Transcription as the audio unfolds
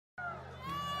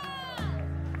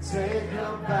Take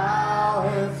a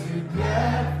bow if you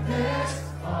get this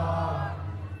far.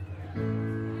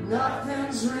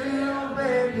 Nothing's real,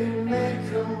 baby,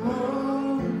 make a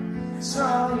move. It's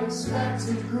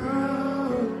unexpected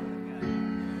groove.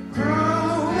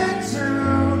 Groove into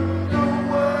the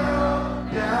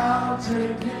world. Now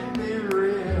drinking be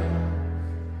real.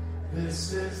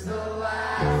 This is the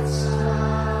last time.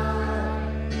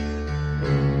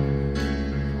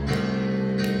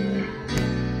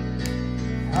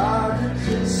 Hard to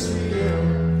conceal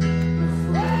the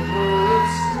flavor of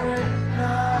strychnine.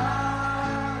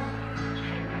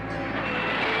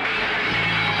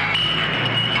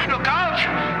 Look out!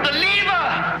 The lever!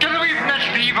 Get away from that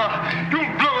lever!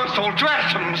 You'll blow us all to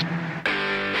atoms!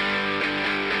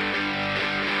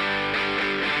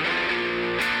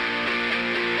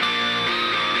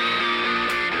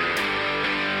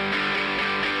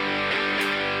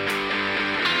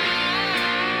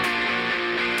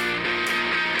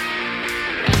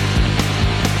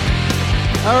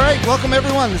 All right, welcome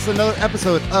everyone. This is another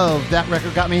episode of That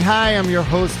Record Got Me High. I'm your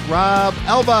host, Rob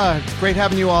Elba. It's great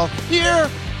having you all here,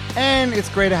 and it's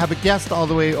great to have a guest all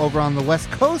the way over on the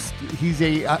West Coast. He's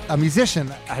a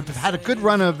musician. I've had a good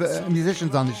run of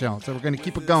musicians on the show, so we're going to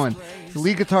keep it going. He's the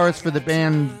lead guitarist for the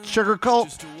band Sugar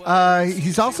Cult.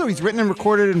 He's written and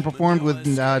recorded and performed with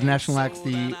national acts,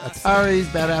 the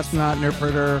Ataris, Bad Astronaut, Nerf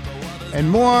Herder, and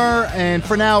more. And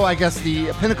for now, I guess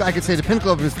the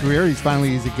pinnacle of his career, he's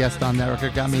a guest on That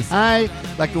Record Got Me High.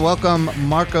 I'd like to welcome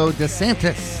Marco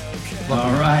DeSantis.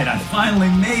 All right, I finally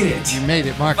made it. You made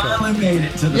it, Marco. Finally made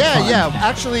it to the Yeah, fun. yeah.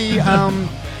 Actually,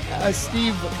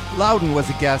 Steve Loudon was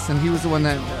a guest, and he was the one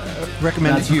that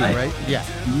recommended That's you, right. right? Yeah.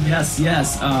 Yes.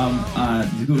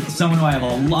 Someone who I have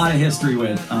a lot of history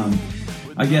with.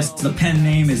 I guess the pen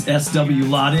name is S.W.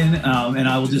 Loudon, and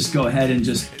I will just go ahead and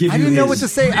just give you I didn't know what his to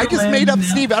say. I just real made up name.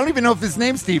 Steve. I don't even know if his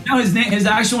name's Steve. No, his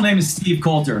actual name is Steve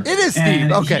Coulter. It is Steve.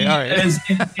 And Okay, he all right.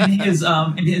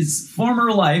 In his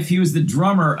former life, he was the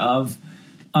drummer of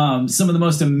some of the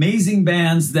most amazing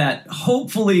bands that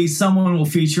hopefully someone will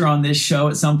feature on this show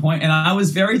at some point. And I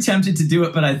was very tempted to do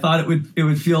it, but I thought it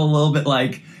would feel a little bit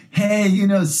like, hey,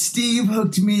 Steve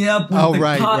hooked me up with the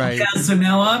podcast, so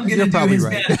now I'm going to do his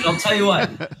band. But I'll tell you what,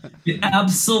 it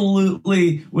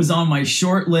absolutely was on my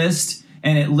short list,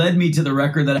 and it led me to the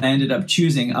record that I ended up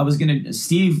choosing.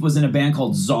 Steve was in a band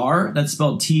called Tsar, that's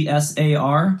spelled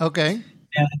T-S-A-R. Okay.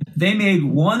 And they made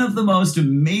one of the most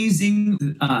amazing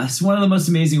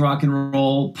rock and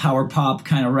roll power pop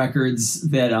kind of records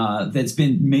that's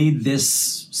been made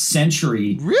this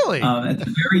century. Really? At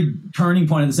the very turning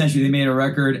point of the century, they made a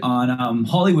record on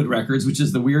Hollywood Records, which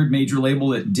is the weird major label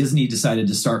that Disney decided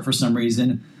to start for some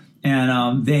reason.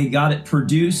 And they got it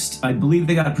produced. I believe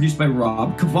they got it produced by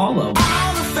Rob Cavallo.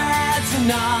 All the fads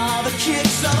and all the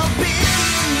kicks of a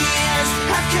billion years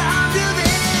have come to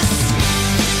this.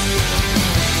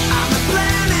 I'm the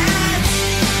planet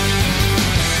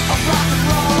of rock and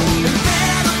roll, and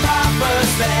they're the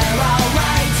poppers, they're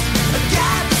alright.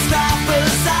 Got the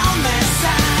stoppers on their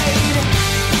side.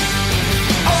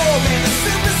 Oh, they're the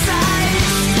super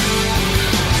size.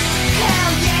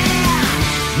 Hell yeah!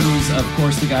 Who's, of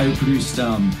course, the guy who produced,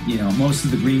 most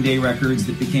of the Green Day records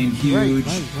that became huge.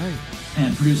 Right.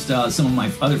 And produced some of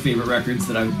my other favorite records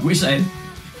that I wish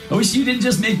you didn't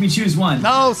just make me choose one.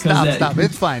 No, stop.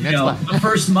 It's fine. It's fine. The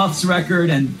first Muffs record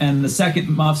and the second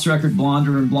Muffs record,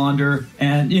 Blonder and Blonder.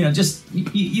 And,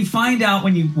 you find out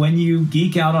when you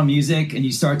geek out on music and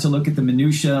you start to look at the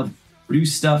minutia of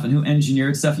produced stuff and who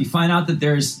engineered stuff, you find out that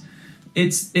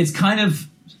it's kind of,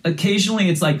 occasionally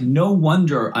it's like, no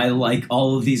wonder I like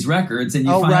all of these records. And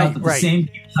you find out that the same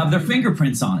people have their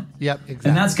fingerprints on it. Yep, exactly.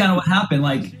 And that's kind of what happened.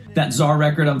 Like, that Tsar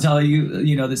record, I'm telling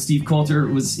you, that Steve Coulter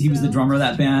was the drummer of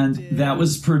that band. That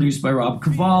was produced by Rob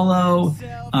Cavallo.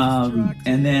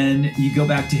 And then you go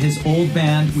back to his old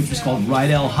band, which was called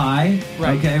Rydell High.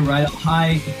 Right. Okay, Rydell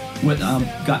High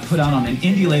got put out on an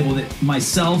indie label that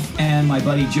myself and my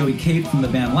buddy Joey Cape from the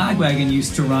band Lagwagon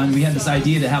used to run. We had this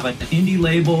idea to have an indie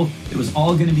label. It was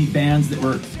all going to be bands that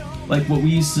were like what we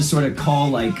used to sort of call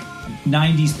like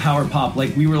 90s power pop.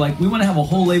 Like we want to have a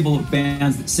whole label of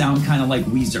bands that sound kind of like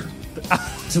Weezer.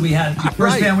 So we had the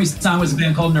first band we signed was a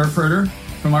band called Nerf Herder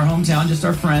from our hometown, just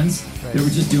our friends. Right. They were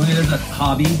just doing it as a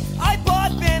hobby. I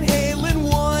bought Van Halen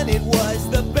 1, it was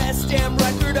the best damn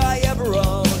record I ever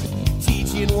owned.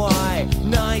 Teaching why,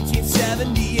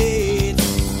 1978.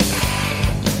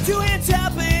 Two-hand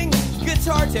tapping,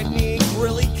 guitar technique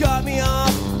really caught me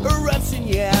off. Eruption,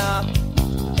 yeah.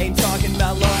 Ain't talking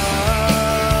about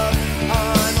love,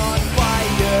 I'm on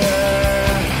fire.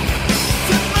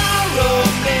 Tomorrow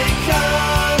may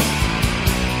come.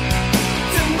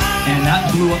 Tomorrow And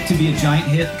that blew up to be a giant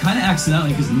hit, kind of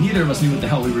accidentally, because neither of us knew what the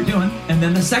hell we were doing. And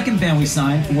then the second band we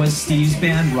signed was Steve's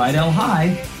band, Rydell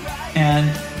High. And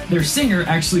their singer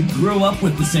actually grew up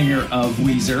with the singer of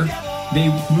Weezer. They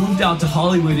moved out to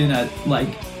Hollywood in a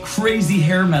crazy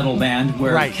hair metal band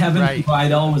where Kevin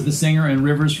Rydell was the singer and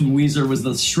Rivers from Weezer was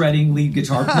the shredding lead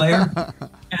guitar player.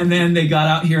 And then they got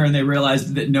out here and they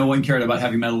realized that no one cared about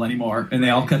heavy metal anymore. And they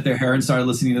all cut their hair and started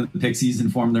listening to the Pixies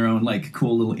and formed their own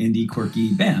cool little indie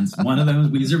quirky bands. One of them was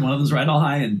Weezer, one of them was Rydell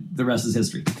High, and the rest is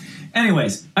history.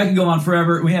 Anyways, I can go on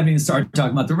forever. We haven't even started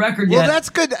talking about the record yet. Well, that's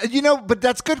good. But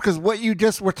that's good because what you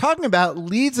just were talking about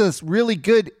leads us really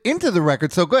good into the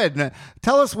record. So go ahead. Now,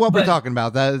 tell us what we're talking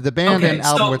about, the band and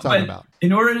album we're talking about.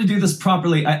 In order to do this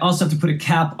properly, I also have to put a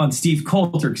cap on Steve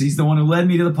Coulter because he's the one who led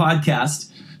me to the podcast.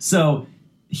 So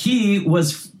he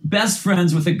was best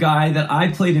friends with a guy that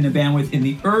I played in a band with in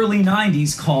the early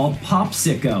 90s called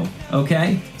Popsico,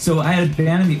 okay? So I had a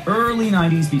band in the early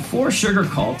 90s before Sugar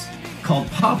Cult called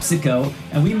Popsico,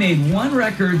 and we made one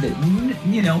record that,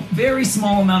 very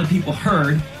small amount of people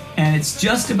heard, and it's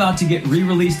just about to get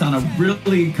re-released on a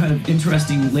really kind of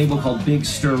interesting label called Big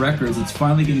Stir Records. It's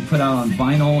finally getting put out on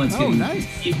vinyl. Nice.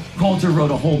 Steve Coulter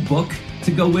wrote a whole book to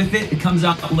go with it. It comes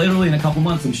out literally in a couple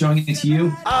months. I'm showing it to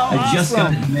you. I just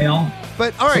got it in the mail.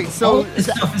 But all right, so all this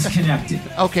stuff is connected.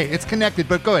 Okay, it's connected,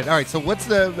 but go ahead. All right, so what's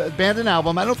the band and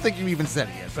album? I don't think you even said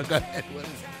it yet, but go ahead. What is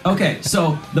it? Okay,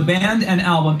 so the band and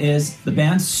album is the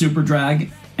band Superdrag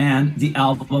and the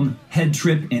album Head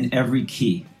Trip in Every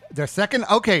Key. Their second?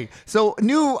 Okay, so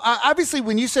new, obviously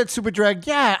when you said Superdrag,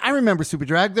 yeah, I remember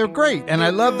Superdrag. They're great, and I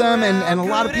love them, and a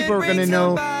lot of people are going to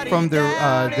know from their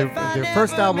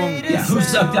first album. Yeah, Who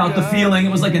Sucked Out the Feeling?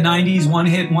 It was like a 90s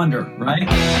one-hit wonder, right? In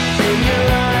your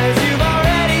eyes, you've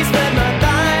already spent my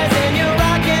thighs, and you're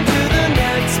rocking to the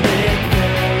next big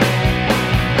thing.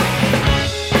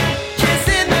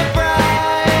 Kissing the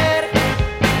bride,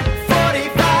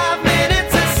 45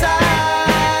 minutes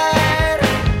aside.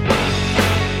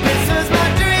 This was my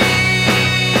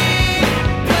dream,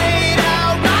 played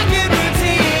out rocket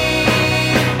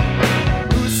routine.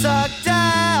 Who sucked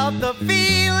out the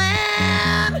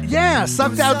feeling? Yeah,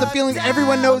 Sucked Out the Feeling.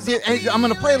 Everyone knows it. I'm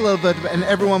going to play a little bit, and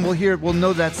everyone will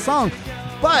know that song.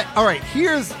 But all right,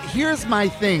 here's my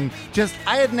thing. Just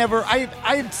I've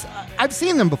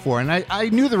seen them before, and I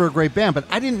knew they were a great band, but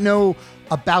I didn't know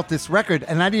about this record,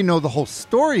 and I didn't know the whole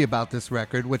story about this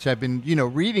record, which I've been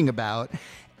reading about.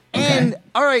 And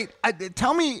all right,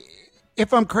 tell me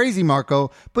if I'm crazy,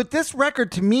 Marco, but this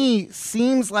record to me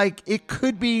seems like it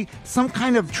could be some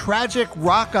kind of tragic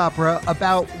rock opera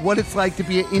about what it's like to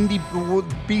be an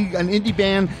indie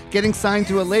band getting signed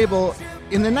to a label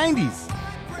in the 90s.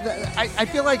 I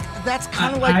feel like that's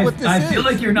kind of like what this is. I feel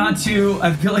like you're not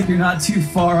too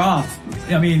far off.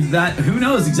 I mean, who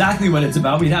knows exactly what it's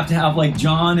about? We'd have to have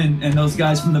John and those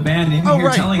guys from the band in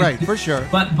here telling us. For sure.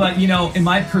 But in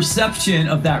my perception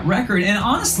of that record, and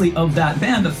honestly of that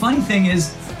band, the funny thing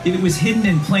is it was hidden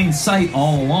in plain sight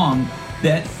all along.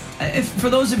 That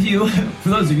for those of you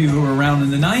who were around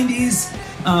in the 90s,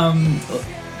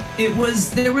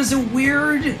 there was a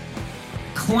weird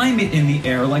climate in the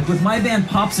air. Like with my band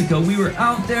Popsico, we were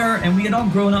out there and we had all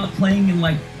grown up playing in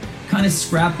kind of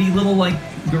scrappy little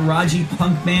garagey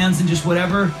punk bands and just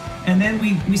whatever. And then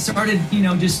we started,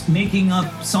 just making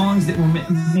up songs that were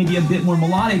maybe a bit more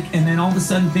melodic. And then all of a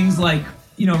sudden things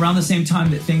around the same time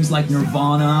that things like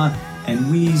Nirvana and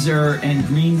Weezer and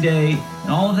Green Day and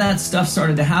all of that stuff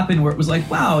started to happen, where it was like,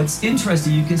 wow, it's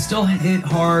interesting. You can still hit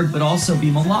hard, but also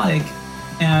be melodic.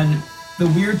 And the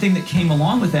weird thing that came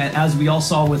along with that, as we all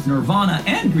saw with Nirvana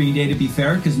and Green Day, to be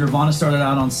fair, because Nirvana started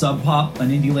out on Sub Pop, an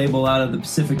indie label out of the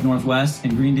Pacific Northwest,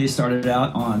 and Green Day started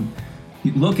out on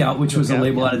Lookout, which was a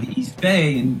label out of the East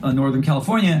Bay in Northern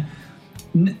California.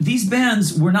 These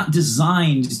bands were not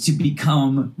designed to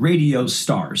become radio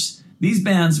stars. These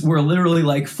bands were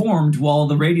literally formed while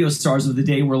the radio stars of the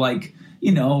day were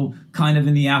kind of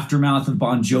in the aftermath of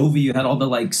Bon Jovi. You had all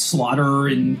the Slaughter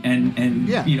and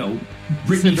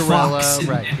Britney Cinderella,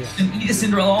 Fox and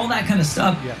Cinderella, all that kind of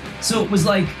stuff. Yeah. So it was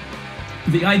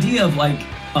the idea of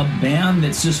a band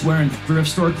that's just wearing thrift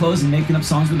store clothes and making up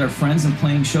songs with their friends and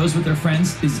playing shows with their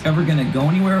friends is ever going to go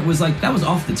anywhere. It was that was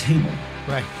off the table.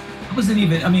 Right. It wasn't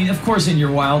even, of course, in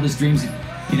your wildest dreams,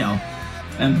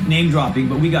 I'm name dropping,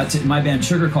 but my band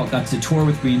Sugar Cult got to tour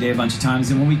with Green Day a bunch of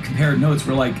times, and when we compared notes,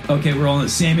 we're okay, we're all on the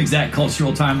same exact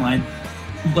cultural timeline.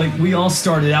 We all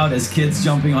started out as kids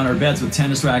jumping on our beds with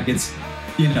tennis rackets,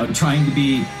 trying to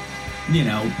be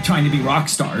rock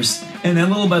stars. And then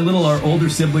little by little, our older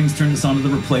siblings turned us on to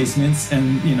the Replacements,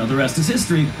 and the rest is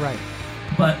history. Right.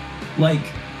 But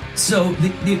So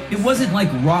it wasn't like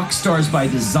rock stars by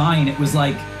design. It was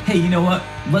like, hey, you know what?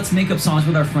 Let's make up songs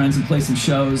with our friends and play some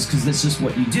shows because that's just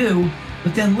what you do.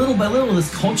 But then little by little,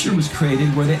 this culture was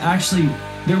created where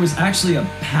there was actually a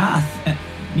path.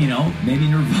 You know, maybe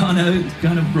Nirvana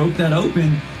kind of broke that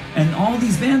open. And all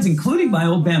these bands, including my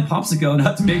old band Popsico,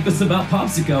 not to make this about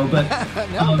Popsico, but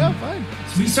no, fine.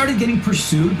 We started getting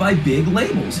pursued by big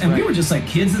labels. And we were just like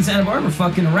kids in Santa Barbara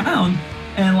fucking around.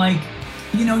 And like,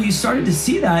 you know, you started to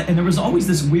see that. And there was always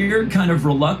this weird kind of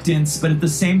reluctance. But at the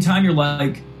same time, you're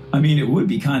like, I mean, it would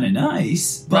be kind of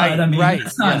nice, but I mean,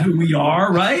 that's not who we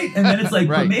are, right? And then it's like,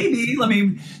 but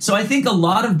maybe, so I think a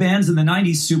lot of bands in the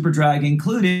 90s, Superdrag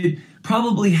included,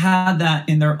 probably had that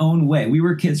in their own way. We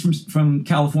were kids from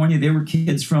California. They were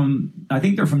kids I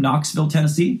think they're from Knoxville,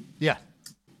 Tennessee. Yeah.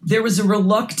 There was a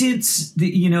reluctance,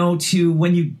 you know, to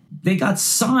when they got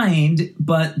signed,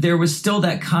 but there was still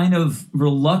that kind of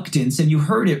reluctance, and you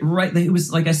heard it right. It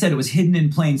was, like I said, it was hidden in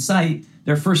plain sight.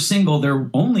 Their first single,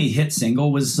 their only hit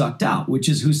single, was Sucked Out, which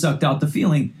is Who Sucked Out the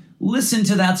Feeling. Listen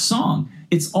to that song.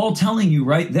 It's all telling you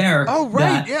right there. Oh,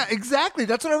 right. Yeah, exactly.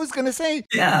 That's what I was going to say.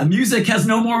 Yeah, music has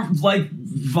no more like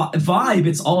vibe.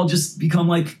 It's all just become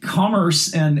like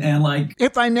commerce and like.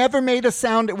 If I never made a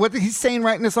sound, what he's saying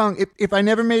right in the song, if I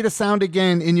never made a sound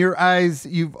again, in your eyes,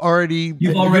 you've already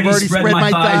spread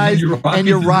my thighs and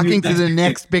you're rocking to the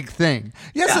next big thing.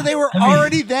 Yeah, so they were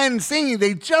already then singing.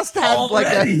 They just had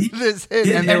this hit.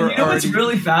 And they were, you know what's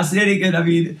really fascinating? And I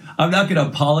mean, I'm not going to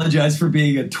apologize for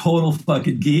being a total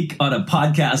fucking geek on a podcast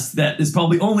that is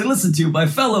probably only listened to by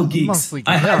fellow geeks. Mostly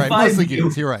geeks. Mostly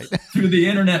geeks. You're right. Through the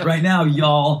internet right now,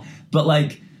 y'all. But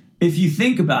like, if you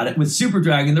think about it with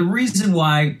Superdrag, and the reason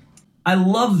why I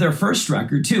love their first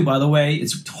record too, by the way,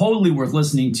 it's totally worth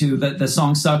listening to. The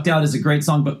song Sucked Out is a great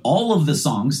song, but all of the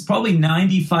songs, probably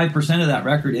 95% of that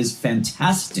record is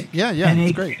fantastic. Yeah,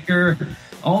 it's great.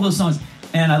 All those songs.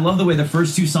 And I love the way the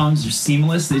first two songs are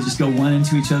seamless. They just go one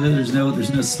into each other. There's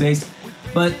no space.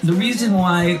 But the reason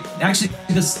why, actually,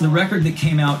 the record that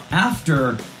came out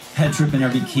after Head Trip in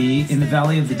Every Key, In the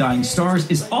Valley of the Dying Stars,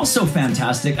 is also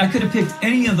fantastic. I could have picked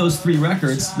any of those three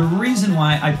records. The reason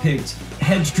why I picked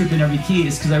Head Trip in Every Key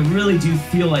is because I really do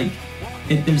feel like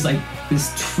there's like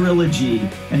this trilogy.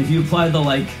 And if you apply the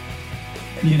like,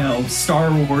 you know,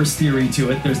 Star Wars theory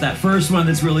to it, there's that first one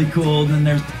that's really cool. And then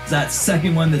there's that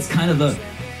second one that's kind of the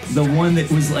one that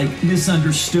was like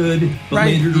misunderstood, but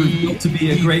later revealed to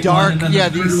be a great dark, one.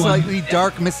 The slightly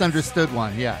dark, misunderstood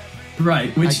one. Yeah.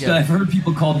 Right, which I've heard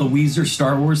people call the Weezer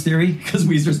Star Wars theory, because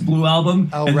Weezer's Blue Album.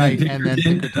 Oh, right. And then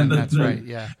Pinkerton, that's right,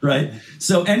 yeah. Right.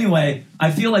 So anyway,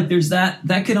 I feel like there's that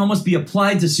can almost be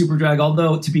applied to Superdrag,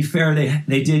 although, to be fair,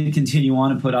 they did continue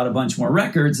on and put out a bunch more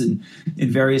records in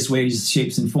various ways,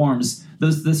 shapes, and forms.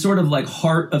 The sort of like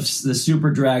heart of the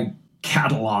Superdrag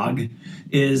catalog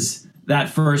is that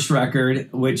first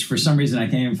record, which for some reason I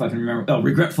can't even fucking remember. Oh,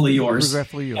 Regretfully Yours.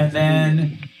 Regretfully Yours. And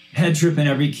then Head Trip in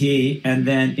Every Key, and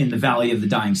then In the Valley of the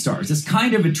Dying Stars. It's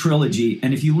kind of a trilogy,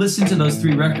 and if you listen to those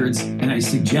three records, and I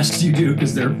suggest you do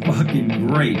because they're fucking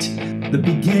great, the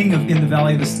beginning of In the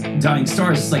Valley of the Dying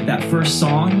Stars is like that first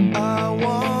song. I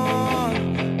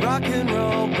want rock and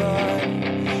roll, but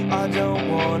I don't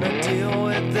want to deal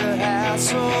with the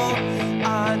hassle.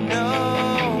 I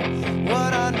know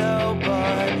what I know,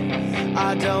 but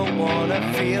I don't want to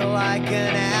feel like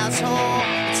an asshole.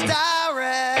 It's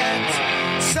direct,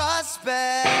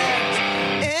 suspect,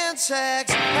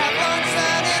 insects, have lunch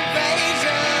and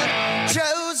invasion,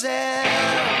 chosen,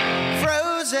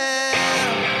 frozen,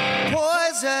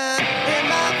 poison in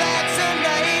my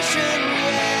vaccination,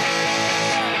 yeah.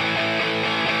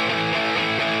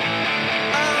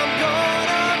 I'm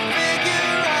gonna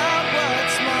figure out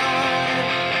what's mine,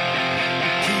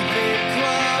 keep it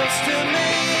close to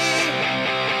me,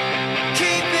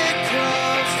 keep it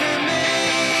close to me,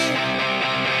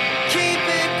 keep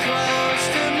it close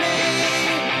to me,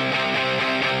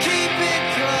 keep it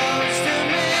close to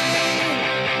me.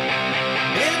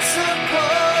 It's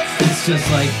supposed to It's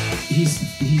just like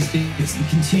it's the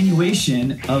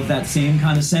continuation of that same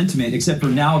kind of sentiment, except for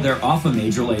now they're off a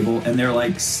major label and they're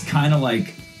like kind of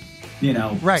like, you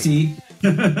know, Right. see?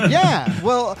 Yeah.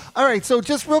 Well, all right. So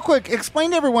just real quick,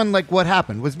 explain to everyone like what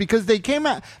happened. Was because they came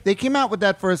out with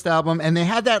that first album and they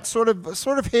had that sort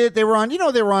of hit. They were on,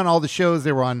 they were on all the shows.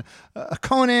 They were on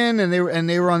Conan and they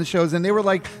were on the shows and they were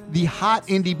like the hot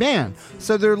indie band.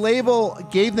 So their label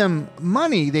gave them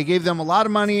money. They gave them a lot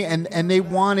of money and they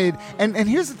wanted, and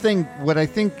here's the thing, what I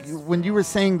think when you were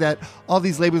saying that all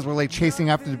these labels were like chasing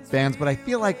after the bands, but I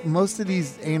feel like most of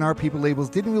these A&R people labels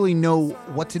didn't really know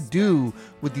what to do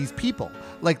with these people.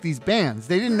 like these bands.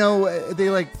 They didn't know. They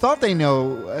like thought they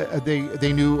know.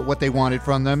 They knew what they wanted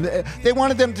from them. They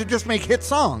wanted them to just make hit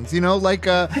songs. Like.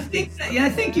 I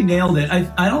think you nailed it.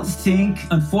 I don't think,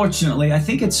 unfortunately, I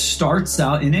think it starts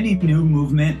out in any new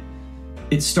movement.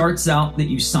 It starts out that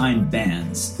you sign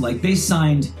bands. Like they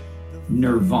signed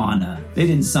Nirvana. They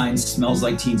didn't sign Smells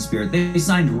Like Teen Spirit. They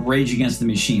signed Rage Against the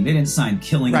Machine. They didn't sign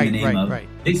Killing in the Name of. Right.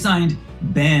 They signed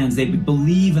bands. They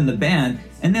believe in the band.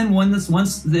 And then once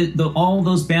all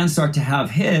those bands start to have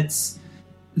hits,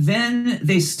 then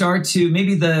they start to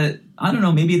maybe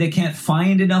they can't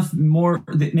find enough more.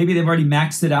 Maybe they've already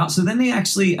maxed it out. So then they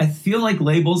actually, I feel like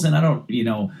labels, and I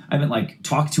haven't like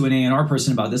talked to an A&R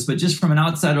person about this, but just from an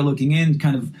outsider looking in,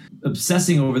 kind of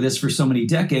obsessing over this for so many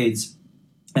decades,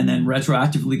 and then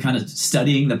retroactively kind of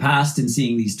studying the past and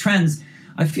seeing these trends,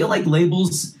 I feel like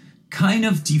labels kind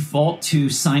of default to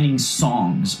signing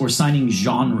songs or signing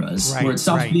genres, where it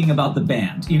stops being about the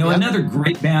band. Another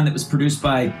great band that was produced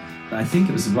by, I think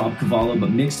it was Rob Cavallo,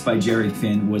 but mixed by Jerry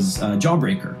Finn, was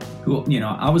Jawbreaker, who,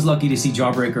 I was lucky to see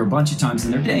Jawbreaker a bunch of times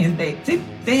in their day, and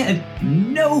they had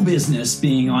no business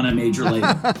being on a major label.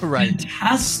 Right.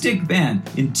 Fantastic band,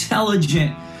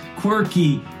 intelligent,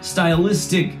 quirky,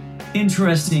 stylistic,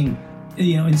 interesting,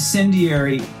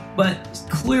 incendiary, but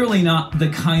clearly not the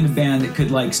kind of band that could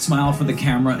like smile for the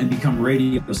camera and become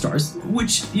radio stars,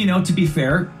 which, to be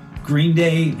fair, Green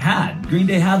Day had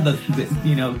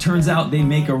the turns out they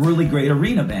make a really great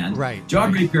arena band. Right.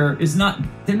 Jawbreaker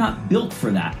they're not built for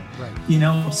that.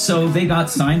 Right. So they got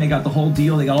signed, they got the whole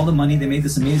deal, they got all the money, they made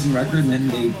this amazing record, and then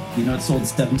they, it sold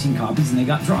 17 copies and they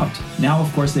got dropped. Now,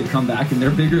 of course, they've come back and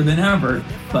they're bigger than ever.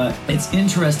 But it's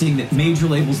interesting that major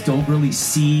labels don't really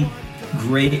see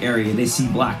gray area, they see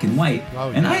black and white.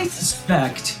 Oh, and I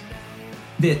suspect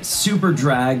that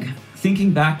Superdrag,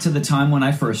 thinking back to the time when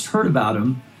I first heard about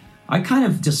them, I kind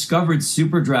of discovered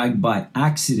Superdrag by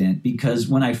accident, because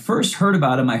when I first heard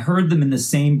about them, I heard them in the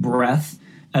same breath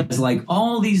as like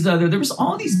there was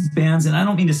all these bands, and I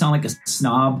don't mean to sound like a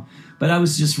snob, but I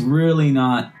was just really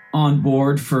not on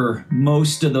board for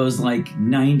most of those like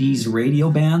 90s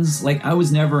radio bands. Like I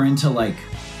was never into like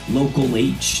Local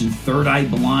H and Third Eye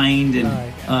Blind and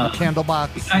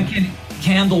Candlebox.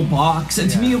 Candlebox,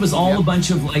 and to me it was all a bunch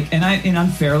of like, and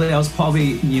unfairly, I was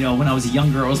probably, when I was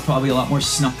younger, I was probably a lot more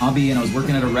snobby, and I was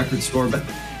working at a record store, but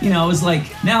I was like,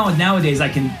 nowadays I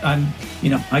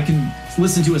can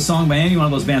listen to a song by any one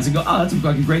of those bands and go, oh, that's a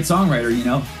fucking great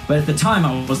songwriter, but at the time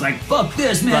I was like, fuck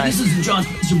this, man, this isn't John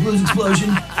Spencer Blues Explosion,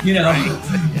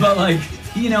 but like,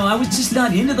 I was just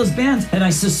not into those bands, and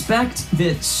I suspect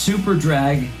that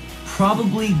Superdrag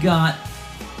probably got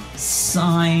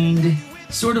signed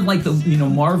sort of like the,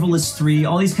 Marvelous 3,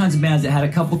 all these kinds of bands that had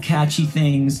a couple catchy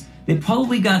things. They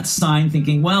probably got signed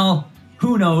thinking, well,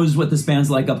 who knows what this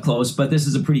band's like up close, but this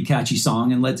is a pretty catchy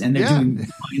song, and they're doing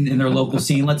fine in their local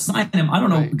scene. Let's sign them. I don't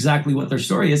know exactly what their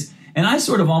story is. And I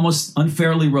sort of almost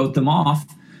unfairly wrote them off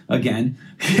again,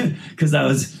 because I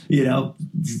was,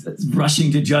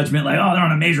 rushing to judgment, like, oh, they're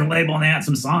on a major label and they had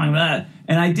some song, that.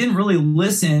 And I didn't really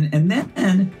listen. And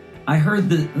then I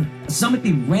heard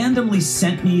somebody randomly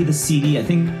sent me the CD. I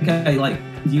think I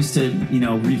used to,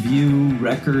 review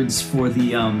records for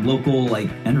the local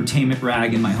entertainment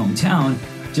rag in my hometown,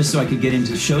 just so I could get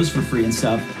into shows for free and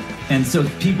stuff. And so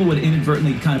people would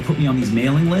inadvertently kind of put me on these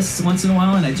mailing lists once in a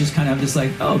while, and I just kind of have this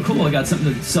like, oh, cool, I got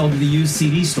something to sell to the used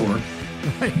CD store.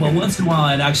 Well, once in a while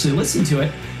I'd actually listen to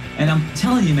it, and I'm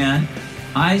telling you, man,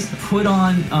 I put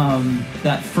on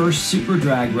that first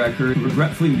Superdrag record,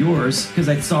 Regretfully Yours, because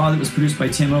I saw that it was produced by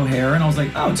Tim O'Hare, and I was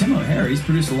like, oh, Tim O'Hare, he's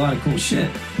produced a lot of cool shit.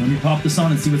 Let me pop this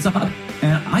on and see what's up.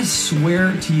 And I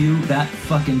swear to you, that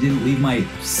fucking didn't leave my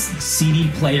CD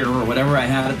player or whatever I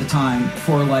had at the time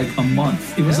for like a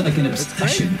month. It was like an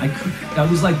obsession. I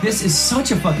was like, this is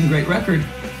such a fucking great record.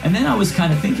 And then I was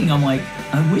kind of thinking, I'm like,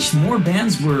 I wish more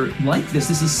bands were like this.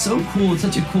 This is so cool. It's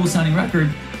such a cool sounding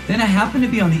record. Then I happened to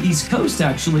be on the East Coast,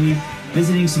 actually,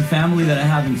 visiting some family that I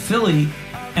have in Philly.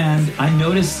 And I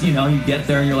noticed, you get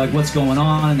there and you're like, what's going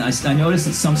on? And I noticed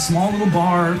at some small little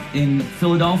bar in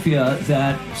Philadelphia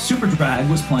that Superdrag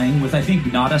was playing with, I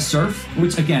think, Nada Surf,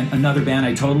 which, again, another band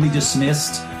I totally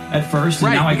dismissed at first. Right,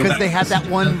 and now I go because back they had that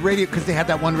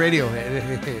one radio.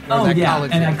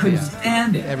 And I couldn't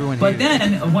stand it. Everyone but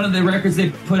then one of the records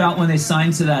they put out when they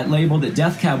signed to that label that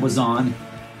Death Cab was on,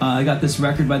 I got this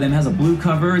record by them. It has a blue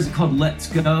cover. Is it called Let's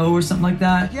Go or something like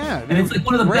that? Yeah. And it's like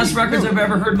one of the best records I've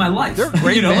ever heard in my life. They're a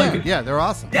great band. Like, yeah, they're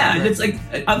awesome. Yeah, they're it's like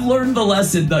I've learned the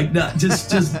lesson. Like,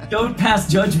 just don't pass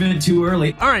judgment too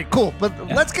early. All right, cool. But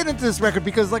let's get into this record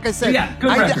because, like I said,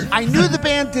 good record. I knew the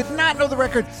band, did not know the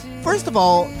record. First of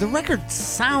all, the record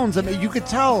sounds. I mean, you could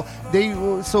tell they.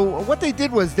 So what they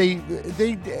did was they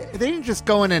didn't just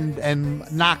go in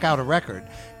and knock out a record.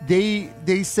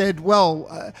 They said,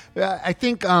 well, I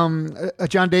think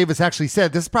John Davis actually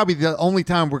said this is probably the only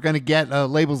time we're going to get a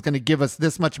label's going to give us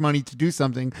this much money to do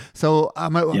something. So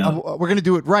we're going to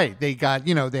do it right. They got,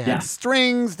 they had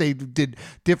strings. They did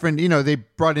different, they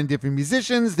brought in different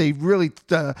musicians. They really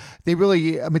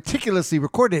meticulously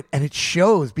recorded it, and it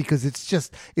shows because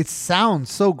it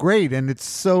sounds so great, and it's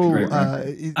so.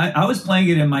 I was playing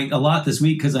it in a lot this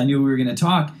week because I knew we were going to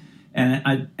talk, and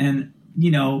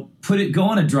go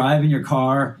on a drive in your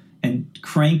car and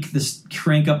crank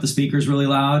up the speakers really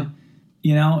loud.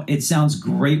 It sounds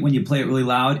great when you play it really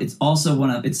loud. It's also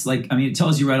it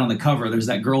tells you right on the cover. There's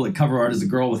that girl, the cover art is a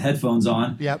girl with headphones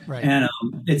on. Yep, right. And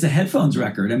it's a headphones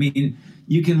record. I mean,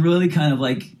 you can really kind of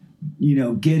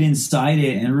get inside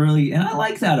it and I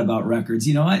like that about records.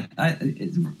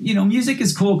 Music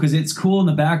is cool because it's cool in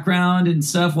the background and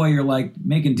stuff while you're like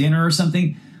making dinner or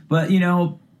something. But,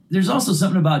 there's also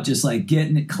something about just like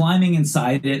climbing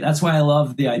inside it. That's why I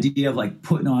love the idea of like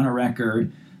putting on a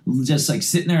record, just like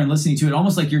sitting there and listening to it,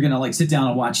 almost like you're going to like sit down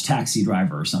and watch Taxi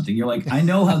Driver or something. You're like, I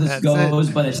know how this goes,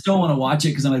 but I still want to watch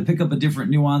it because I'm going to pick up a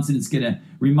different nuance and it's going to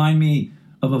remind me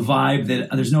of a vibe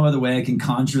that there's no other way I can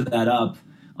conjure that up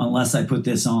unless I put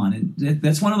this on. And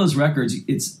that's one of those records.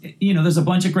 It's, there's a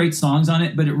bunch of great songs on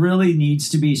it, but it really needs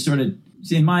to be sort of,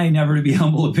 in my never to be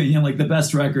humble opinion, like the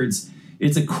best records,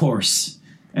 it's a course.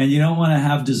 And you don't want to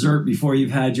have dessert before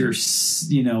you've had your,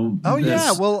 Oh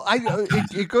yeah, well,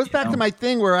 it goes back to my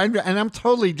thing where I'm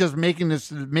totally just making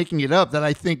it up that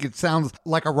I think it sounds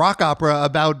like a rock opera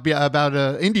about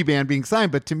a indie band being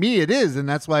signed, but to me it is, and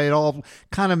that's why it all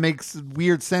kind of makes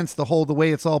weird sense the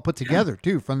way it's all put together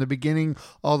too, from the beginning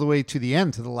all the way to the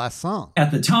end to the last song.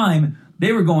 At the time,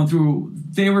 they were going through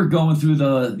the, they were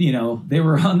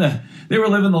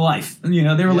living the life,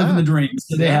 they were living the dream.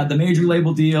 So they had the major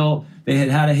label deal. They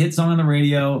had a hit song on the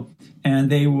radio,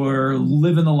 and they were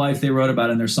living the life they wrote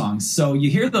about in their songs. So you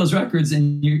hear those records,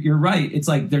 and you're right. It's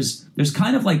like there's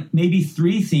kind of like maybe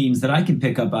three themes that I can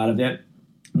pick up out of it.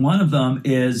 One of them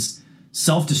is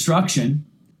self-destruction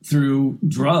through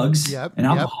drugs and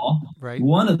alcohol. Right.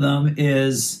 One of them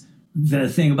is the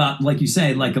thing about, like you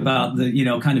say, like about the,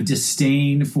 kind of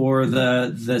disdain for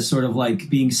the sort of like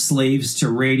being slaves to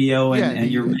radio and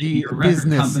your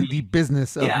record company. The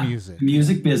business of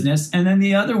music business. And then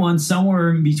the other one, somewhere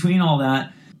in between all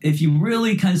that, if you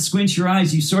really kind of squint your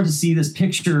eyes, you sort of see this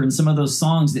picture in some of those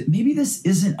songs that maybe this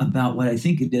isn't about what I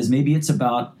think it is. Maybe it's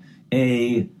about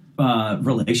a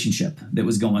relationship that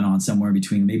was going on somewhere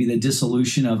between, maybe the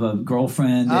dissolution of a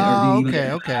girlfriend.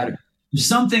 Okay. There's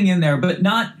something in there, but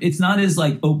it's not as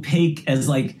like opaque as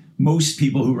like most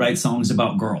people who write songs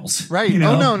about girls. Right.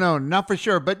 Oh, no, not for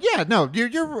sure. But yeah, no,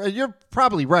 you're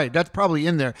probably right. That's probably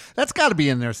in there. That's got to be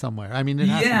in there somewhere. I mean, it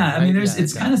has to be, right? I mean,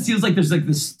 it kind of feels like there's like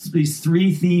these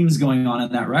three themes going on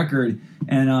in that record.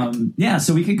 And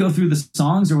so we could go through the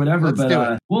songs or whatever. Let's do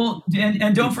it. Well,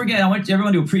 and don't forget, I want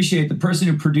everyone to appreciate the person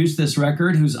who produced this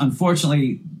record, who's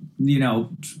unfortunately,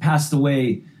 passed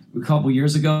away a couple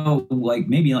years ago, like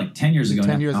maybe like 10 years ago.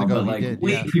 10 years ago, but like did,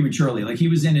 way prematurely. Like he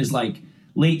was in his like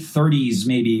late 30s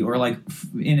maybe, or like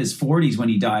in his 40s when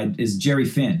he died, is Jerry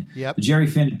Finn. Yep. Jerry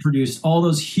Finn had produced all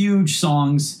those huge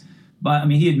songs. But I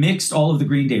mean, he had mixed all of the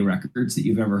Green Day records that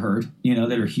you've ever heard,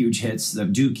 that are huge hits, the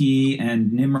Dookie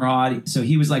and Nimrod. So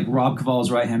he was like Rob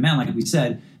Cavallo's right-hand man, like we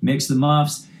said, mixed the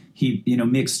Muffs. He,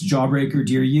 mixed Jawbreaker,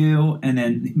 Dear You, and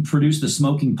then produced the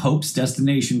Smoking Popes,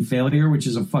 Destination Failure, which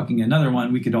is another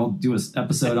one we could all do an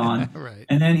episode on. Right.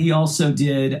 And then he also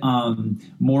did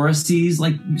Morrissey's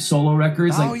like solo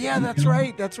records. Oh yeah, that's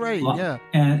right. Yeah.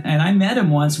 And I met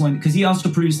him once because he also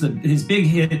produced his big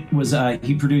hit was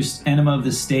he produced Enema of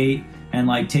the State and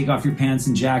like Take Off Your Pants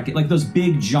and Jacket, like those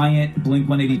big giant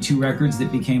Blink-182 records that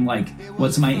became like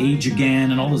What's My Age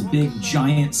Again and all those big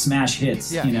giant smash hits.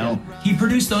 He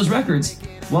produced those records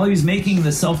while he was making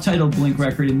the self-titled Blink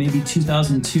record in maybe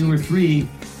 2002 or 3.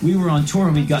 We were on tour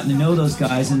and we'd gotten to know those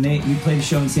guys, and we played a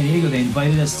show in San Diego. They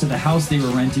invited us to the house they were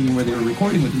renting where they were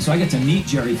recording with them. So I got to meet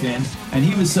Jerry Finn, and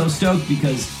he was so stoked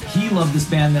because he loved this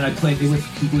band that I played with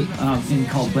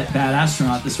called Bad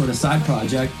Astronaut, this sort of side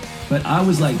project. But I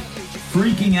was like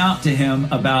freaking out to him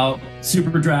about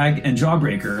Superdrag and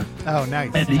Jawbreaker. Oh,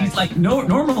 nice. And he's like, no,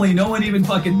 normally no one even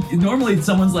normally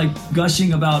someone's like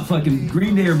gushing about fucking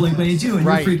Green Day or Blink-182 and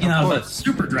Right, you're freaking of out about course.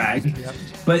 Superdrag. Yep.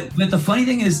 But the funny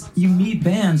thing is you meet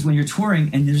bands when you're touring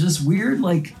and there's this weird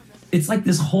like, it's like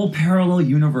this whole parallel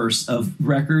universe of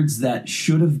records that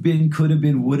should have been, could have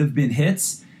been, would have been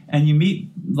hits. And you meet,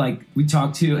 like, we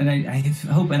talked to, and I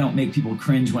hope I don't make people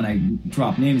cringe when I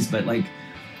drop names, but like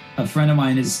a friend of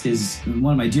mine is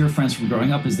one of my dear friends from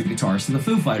growing up is the guitarist of the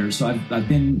Foo Fighters. So I've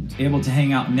been able to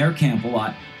hang out in their camp a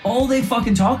lot. All they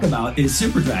fucking talk about is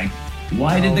Superdrag.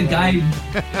 Why did the guy,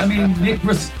 I mean, Nick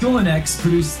Raskulinecz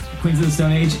produced Queens of the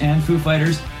Stone Age and Foo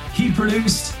Fighters. He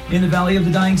produced In the Valley of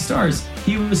the Dying Stars.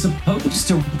 He was supposed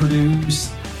to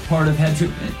produce part of Head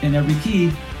Trip in every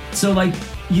key. So like,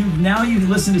 you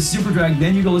listen to Superdrag,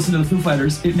 then you go listen to the Foo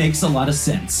Fighters. It makes a lot of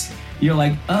sense. You're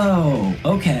like, oh,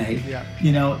 okay. Yeah.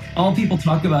 You know, all people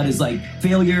talk about is like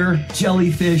Failure,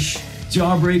 Jellyfish,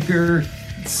 Jawbreaker,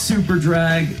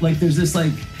 Superdrag. Like there's this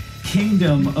like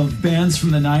kingdom of bands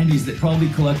from the 90s that probably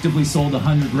collectively sold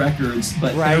 100 records,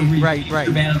 but every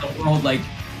major band in the world like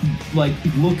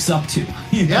looks up to.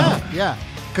 You know? Yeah.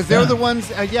 Because they were the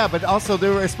ones, but also they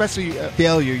were especially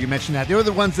Failure, you mentioned that. They were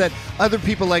the ones that other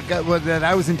people like, that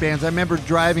I was in bands. I remember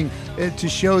driving to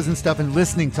shows and stuff and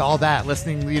listening to all that,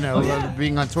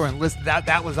 being on tour and listen.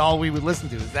 That was all we would listen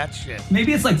to, is that shit.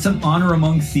 Maybe it's like some Honor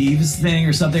Among Thieves thing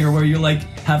or something, or where you like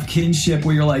have kinship,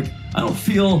 where you're like, I don't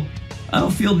feel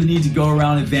the need to go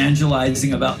around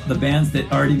evangelizing about the bands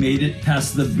that already made it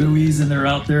past the buoys and they're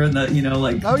out there and the,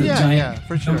 giant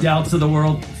for sure. doubts of the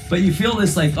world. But you feel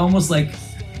this like almost like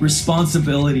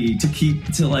responsibility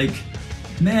to like,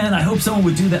 man, I hope someone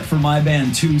would do that for my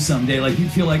band too someday. Like you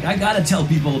feel like I gotta tell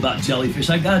people about Jellyfish.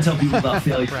 I gotta tell people about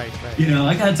Failure. Right.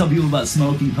 I gotta tell people about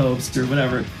Smoking Popes or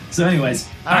whatever. So anyways,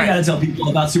 I gotta tell people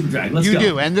about Superdrag. Let's go. You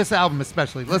do, and this album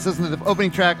especially. Let's listen to the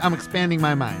opening track, I'm Expanding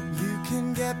My Mind. You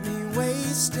can get me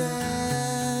wasted.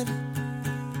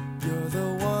 You're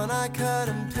the one I cut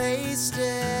and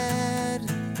pasted.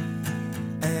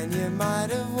 And you might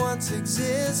have once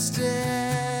existed.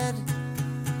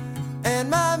 And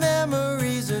my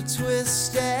memories are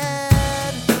twisted.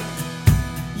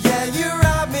 Yeah, you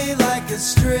robbed me like a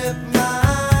strip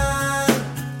mine.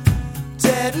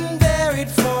 Dead and buried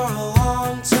for a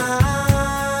long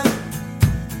time.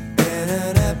 In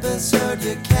an episode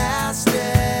you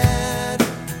casted.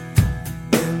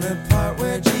 In the part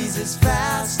where Jesus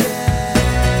fasted.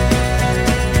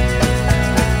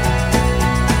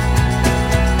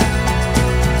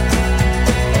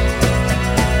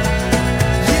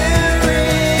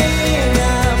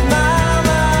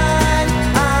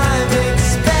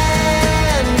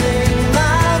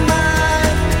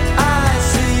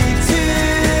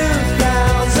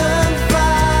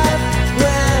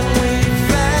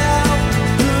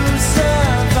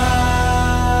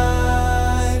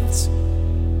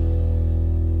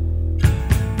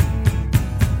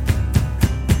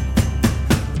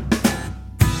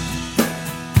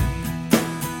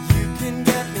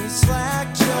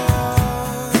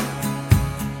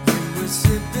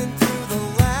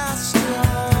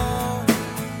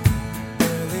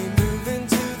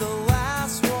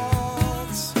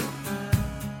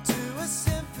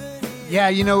 Yeah,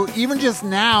 even just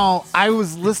now, I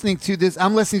was listening to this.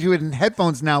 I'm listening to it in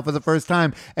headphones now for the first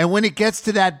time. And when it gets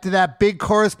to that big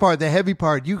chorus part, the heavy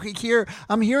part,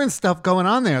 I'm hearing stuff going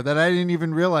on there that I didn't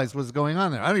even realize was going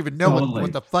on there. I don't even know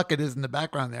what the fuck it is in the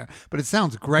background there, but it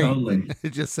sounds great. Totally.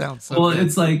 It just sounds so good.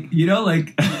 It's like,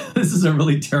 this is a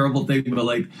really terrible thing, but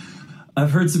like, I've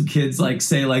heard some kids like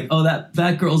say like, oh,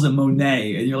 that girl's a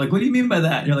Monet. And you're like, what do you mean by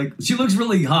that? And you're like, she looks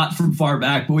really hot from far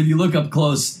back, but when you look up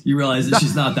close, you realize that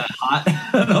she's not that hot.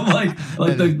 And I'm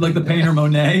like the painter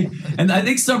Monet. And I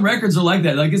think some records are like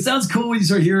that. Like it sounds cool when you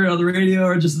sort of hear it on the radio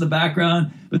or just in the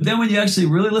background. But then when you actually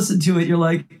really listen to it, you're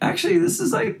like, actually, this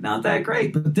is like not that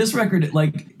great. But this record,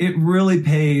 it really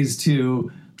pays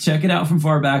to check it out from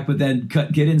far back, but then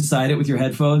get inside it with your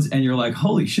headphones, and you're like,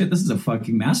 holy shit, this is a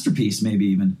fucking masterpiece, maybe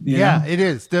even. Yeah, it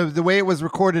is. The way it was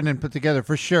recorded and put together,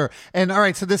 for sure. And all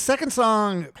right, so the second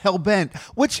song, Hellbent,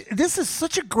 which this is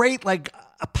such a great, like,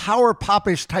 a power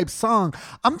pop-ish type song.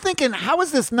 I'm thinking, how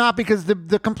is this not? Because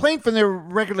the complaint from their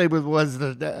record label was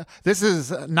that this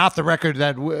is not the record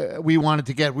that we wanted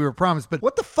to get, we were promised. But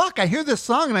what the fuck? I hear this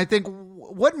song and I think,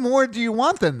 what more do you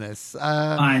want than this?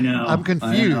 I know. I'm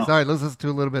confused. All right, let's listen to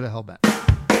a little bit of Hellbent.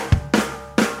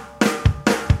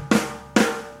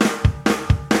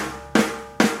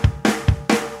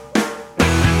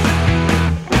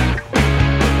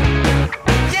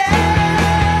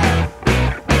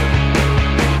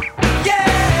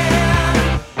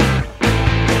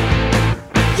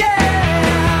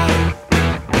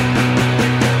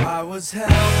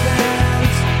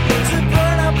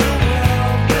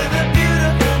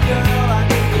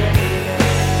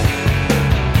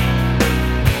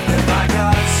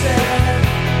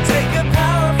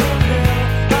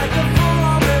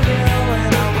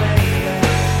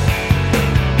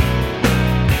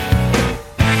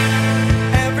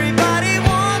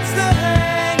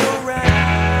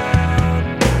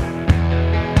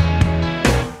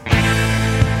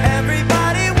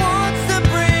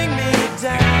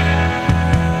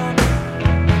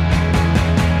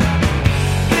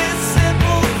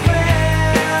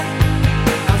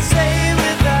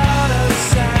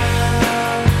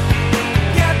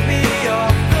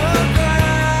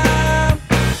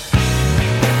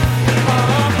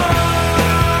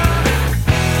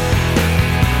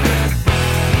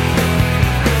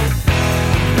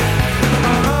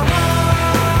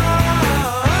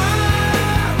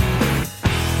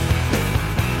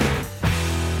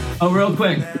 So real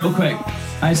quick.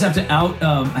 I just have to out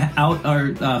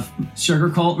our Sugar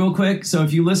Cult real quick. So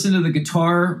if you listen to the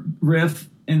guitar riff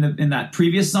in that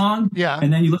previous song, Yeah.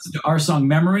 and then you listen to our song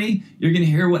Memory, you're going to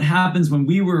hear what happens when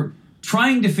we were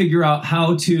trying to figure out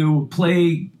how to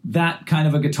play that kind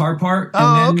of a guitar part,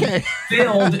 and then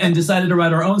failed and decided to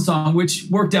write our own song, which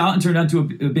worked out and turned out to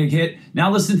a big hit.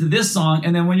 Now listen to this song,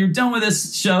 and then when you're done with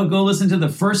this show, go listen to the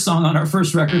first song on our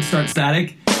first record, Start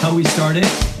Static, how we started,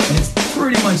 and it's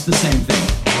pretty much the same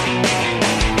thing.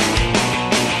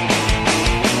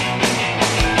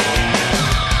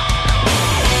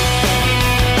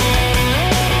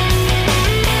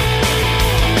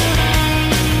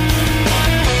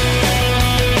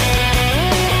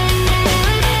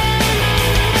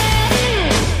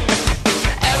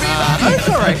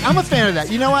 I'm a fan of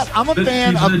that. You know what? I'm a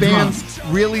fan of bands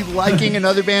really liking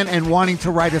another band and wanting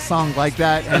to write a song like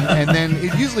that, and then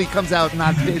it usually comes out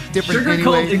not different Sugar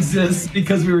anyway. Cult exists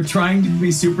because we were trying to be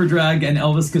Superdrag and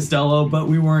Elvis Costello, but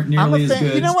we weren't nearly as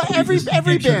good. You know what? So Every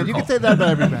band. Sugar You can Cult. say that about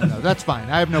every band, though. That's fine.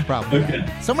 I have no problem with Okay.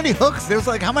 that. So many hooks. There's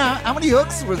like how many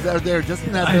hooks was there just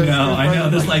in that? I know.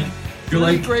 There's like you're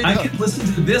Really like great I hooks. could listen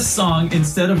to this song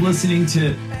instead of listening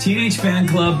to Teenage Fan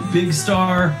Club, Big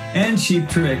Star, and Cheap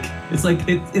Trick. It's like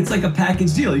it's like a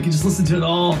package deal. You can just listen to it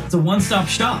all. It's a one-stop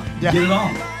shop. Yeah. Get it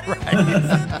all. Right.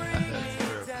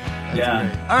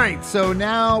 Yeah. All right, so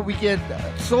now we get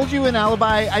Sold You an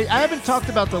Alibi. I haven't talked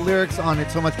about the lyrics on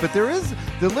it so much, but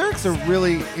the lyrics are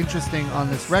really interesting on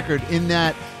this record in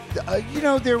that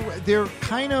they're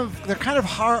kind of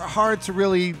hard to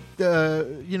really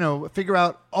figure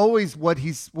out always what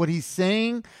he's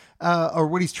saying or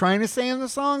what he's trying to say in the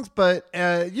songs, but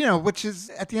which is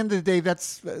at the end of the day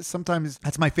that's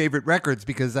my favorite records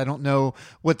because I don't know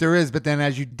what there is, but then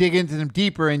as you dig into them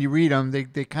deeper and you read them,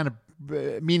 they kind of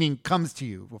meaning comes to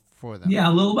you for them. Yeah,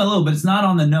 little by little, but it's not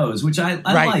on the nose, which I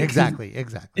right, like. Exactly.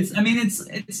 It's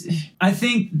I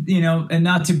think, and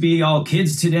not to be all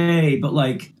kids today, but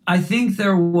like, I think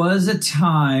there was a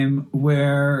time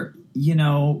where,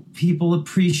 people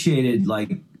appreciated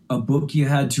like a book you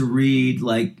had to read,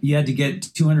 like you had to get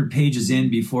 200 pages in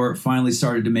before it finally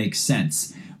started to make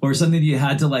sense. Or something you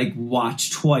had to like watch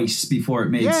twice before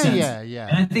it made sense. Yeah.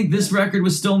 And I think this record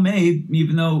was still made,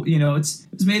 even though it was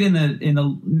made in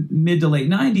the mid to late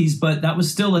 '90s, but that was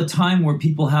still a time where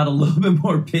people had a little bit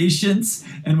more patience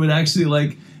and would actually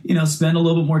like spend a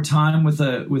little bit more time with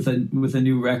a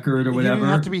new record or whatever. You didn't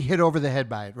have to be hit over the head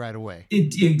by it right away.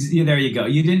 There you go.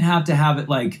 You didn't have to have it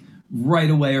like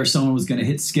right away, or someone was going to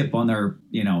hit skip on their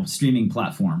streaming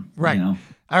platform. Right.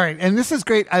 All right, and this is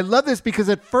great. I love this because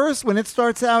at first, when it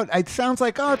starts out, it sounds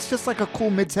like, it's just like a cool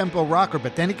mid-tempo rocker,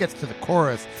 but then it gets to the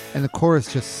chorus, and the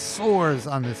chorus just soars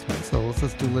on this one. So let's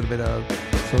just do a little bit of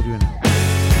Sold You an Alibi.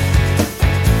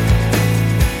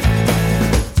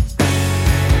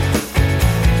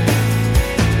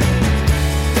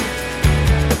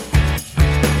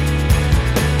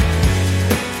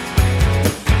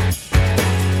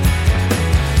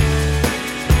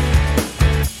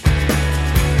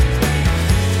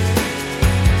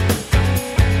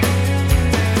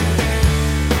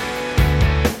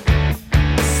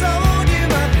 Sold you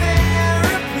my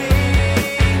therapy.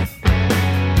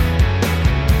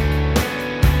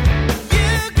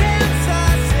 You can't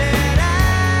suss it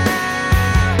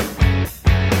out.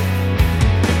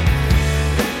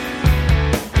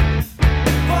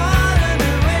 What a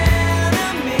new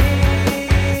enemy.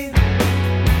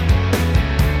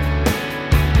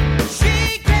 She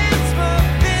can't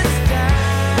smoke this down.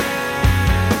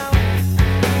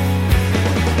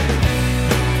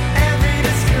 Every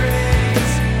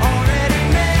disgrace already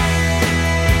made.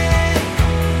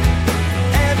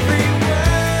 Every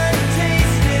word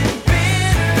tasted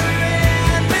bitter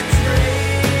and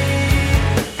betrayed.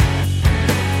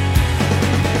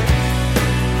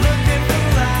 Looking for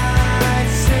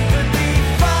lies, sympathy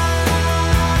fought.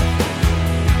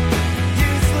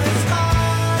 Useless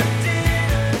heart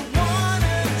didn't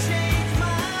wanna change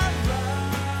my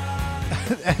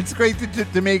luck. It's great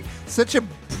to make such a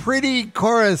pretty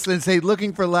chorus and say,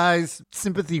 looking for lies,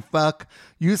 sympathy, fuck,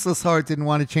 useless heart, didn't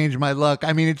want to change my luck.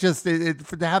 I mean, it just, to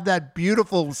have that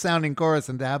beautiful sounding chorus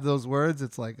and to have those words,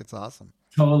 it's awesome.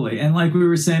 Totally. And like we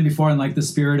were saying before, in like the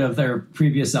spirit of their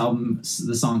previous album,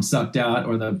 the song Sucked Out,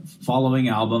 or the following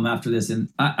album after this, and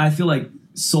I feel like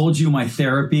Sold You My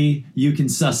Therapy, You Can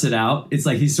Suss It Out. It's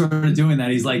like he's sort of doing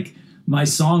that. He's like, my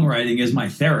songwriting is my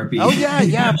therapy. Oh,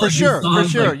 yeah, for Like, sure,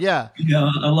 these songs, like, yeah.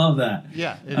 I love that.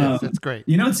 Yeah, it is. It's great.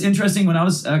 It's interesting. When I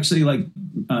was actually like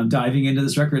diving into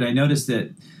this record, I noticed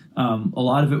that a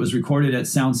lot of it was recorded at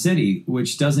Sound City,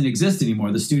 which doesn't exist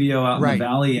anymore. The studio out in Right. the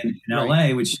Valley in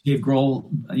LA, which Dave Grohl,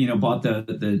 bought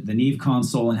the Neve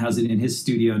console and has it in his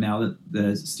studio now,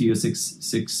 the Studio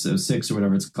 606 or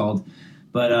whatever it's called.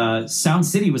 But Sound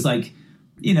City was like,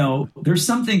 there's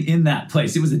something in that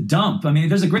place. It was a dump. I mean,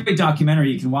 there's a great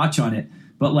documentary you can watch on it,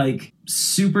 but like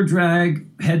Super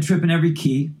Drag, Head Trip in Every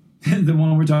Key, the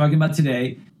one we're talking about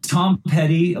today, Tom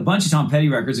Petty, a bunch of Tom Petty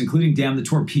records, including Damn the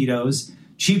Torpedoes,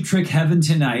 Cheap Trick, Heaven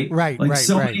Tonight. Right, like right,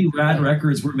 so right, many rad right.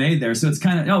 records were made there. So it's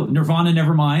kind of, Nirvana,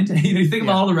 Nevermind. You think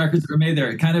about all the records that were made there.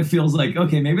 It kind of feels like,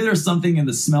 okay, maybe there's something in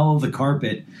the smell of the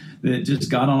carpet that just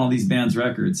got on all these bands'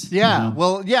 records. Yeah,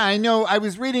 well, yeah, I know. I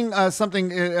was reading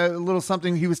something, a little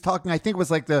something. He was talking, I think it was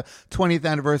like the 20th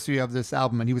anniversary of this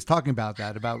album, and he was talking about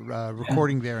that, about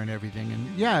recording there and everything.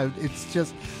 And yeah, it's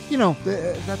just,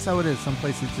 that's how it is. Some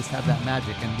places just have that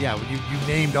magic. And yeah, you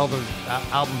named all those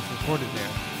albums recorded there.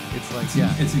 It's like,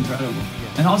 yeah. It's incredible.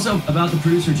 Yeah. And also about the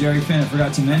producer, Jerry Finn, I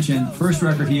forgot to mention, first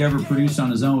record he ever produced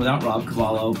on his own without Rob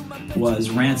Cavallo was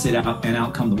Rancid and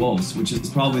Out Come the Wolves, which is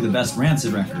probably the best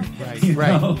Rancid record. Right,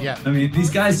 right, yeah. I mean, these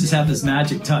guys just have this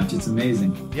magic touch. It's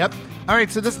amazing. Yep. All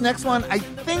right, so this next one, I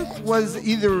think was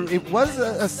either it was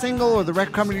a single or the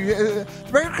record company. The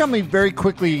record company very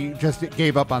quickly just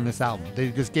gave up on this album.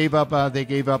 They just gave up. They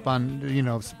gave up on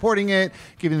supporting it,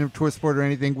 giving them tour support or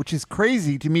anything, which is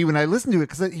crazy to me when I listen to it.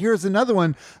 Because here's another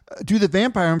one, Do the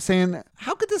Vampire. I'm saying,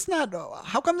 how could this not?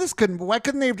 How come this couldn't? Why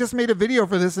couldn't they have just made a video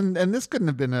for this and this couldn't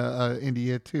have been a indie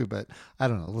hit too? But I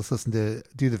don't know. Let's listen to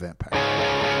Do the Vampire.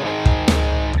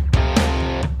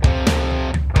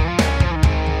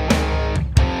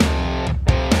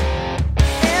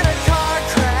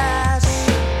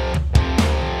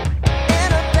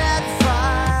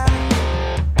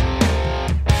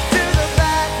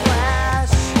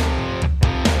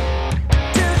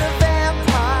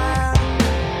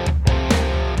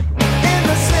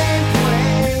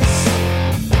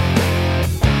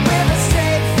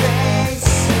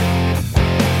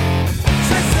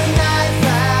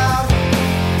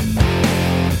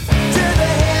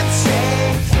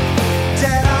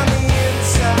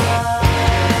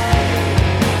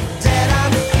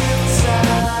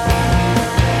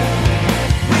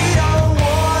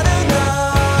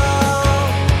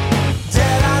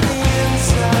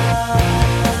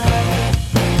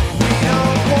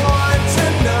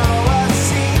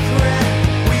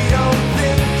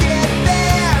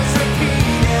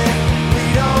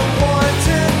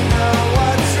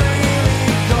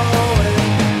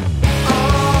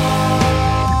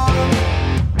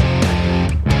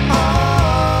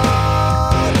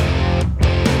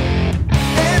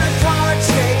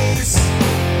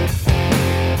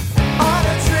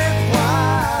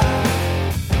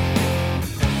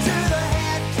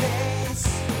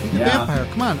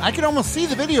 I can almost see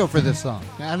the video for this song.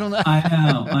 I don't know.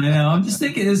 I know. I'm just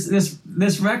thinking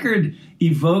this record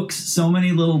evokes so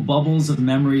many little bubbles of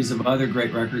memories of other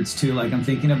great records too. Like I'm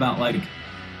thinking about like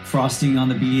Frosting on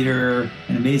the Beater,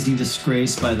 An Amazing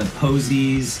Disgrace by the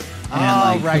Posies.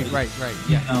 And right.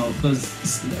 Yeah.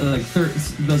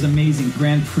 Those amazing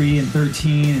Grand Prix and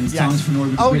 13 and songs from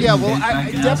Northern Britain. Yeah. Well,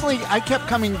 I kept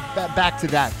coming back to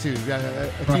that too.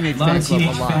 A Teenage Fan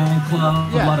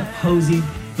Club, a lot of Posey.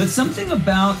 But something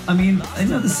about, I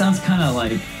know this sounds kind of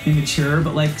like immature,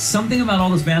 but like something about all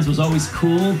those bands was always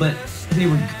cool, but they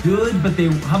were good, but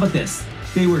how about this?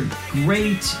 They were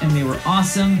great and they were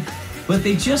awesome, but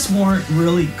they just weren't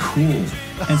really cool.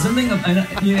 And something,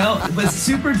 but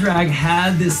Super Drag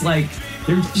had this like,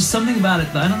 there's just something about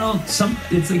it. I don't know, it's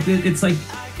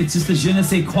just the je ne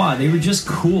sais quoi. They were just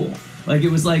cool. Like it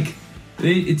was like,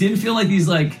 it didn't feel like these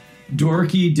like,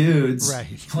 dorky dudes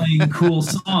playing cool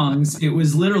songs. It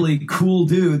was literally cool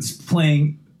dudes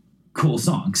playing cool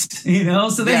songs,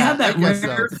 so they had that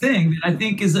rare thing that I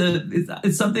think is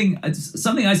it's something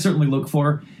I certainly look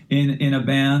for in a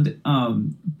band.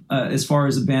 As far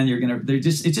as a band, it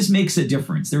just makes a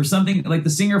difference. There was something like the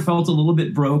singer felt a little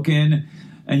bit broken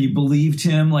and you believed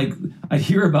him. Like I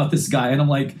hear about this guy and I'm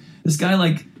like, this guy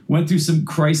like went through some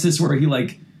crisis where he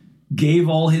like gave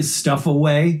all his stuff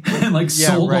away and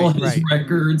sold all his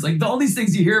records, like all these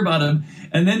things you hear about him.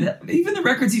 And then even the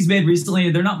records he's made recently,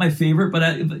 they're not my favorite,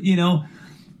 but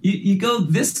you go,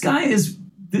 this guy is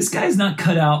not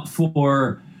cut out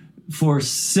for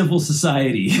civil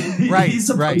society. Right. He's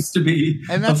supposed to be,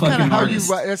 and that's kind of how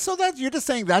artist. So that you're just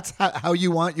saying that's how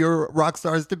you want your rock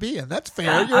stars to be, and that's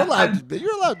fair. You're allowed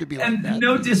to be like that.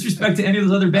 No disrespect to any of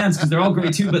those other bands because they're all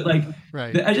great too, but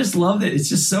I just love it. It's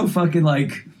just so fucking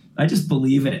like. I just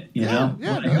believe it, know?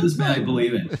 Yeah, when I hear this band, I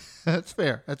believe it. That's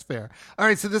fair. That's fair. All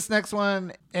right, so this next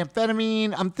one,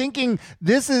 Amphetamine. I'm thinking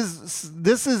this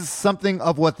is something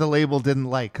of what the label didn't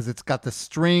like because it's got the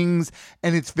strings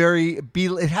and it's very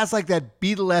it has like that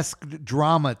Beatlesque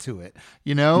drama to it,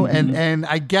 you know. And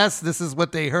I guess this is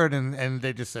what they heard and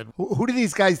they just said, who do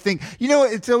these guys think? You know,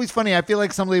 it's always funny. I feel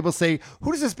like some labels say,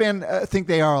 who does this band think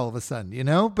they are all of a sudden? You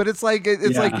know, but it's like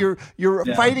like you're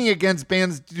fighting against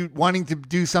bands wanting to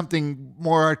do something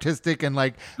more artistic and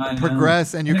like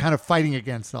progress, and you're kind of fighting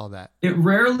against all that. It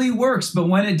rarely works, but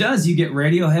when it does, you get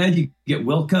Radiohead, you get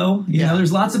Wilco. You know,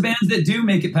 there's lots of bands that do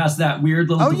make it past that weird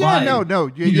little divide.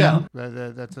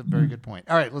 That's a very good point.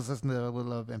 All right, let's listen to a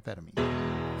little of Amphetamine.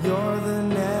 You're the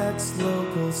next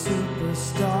local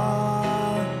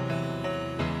superstar.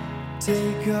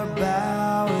 Take a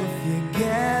bow if you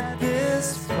get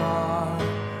this far.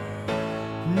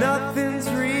 Nothing's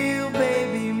real,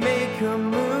 baby, make a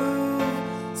move.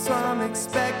 Some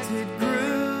expected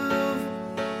groove.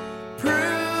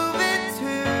 Prove it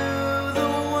to the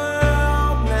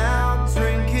world now.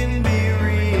 Drink and be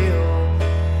real.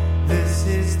 This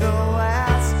is the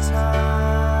last time.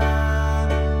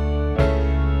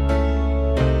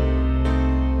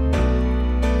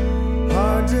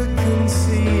 Hard to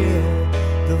conceal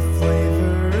the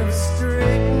flavor of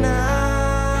strychnine.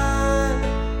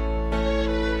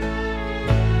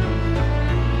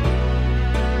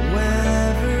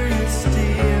 Whenever you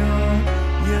steal,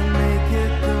 you make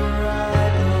it the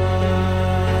right line.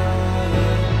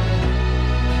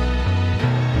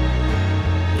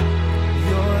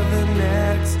 You're the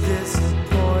next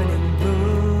disappointing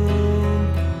boom,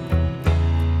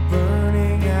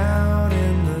 burning out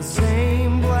in the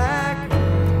same black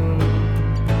room.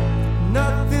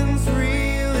 Nothing's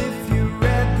real if you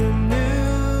read the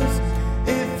news,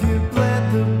 if you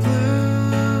bled the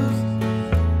blues.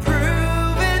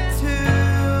 Prove it to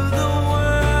the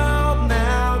world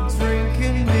now. Drink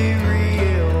and be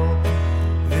real.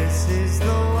 This is the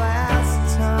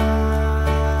last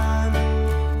time.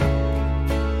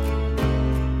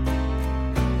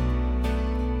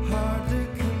 Hard to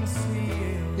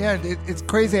conceal. Yeah, it's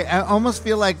crazy. I almost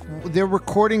feel like they're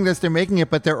recording this, they're making it,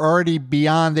 but they're already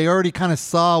beyond. They already kind of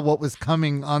saw what was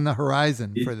coming on the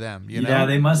horizon for them. You know? Yeah,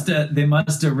 they must have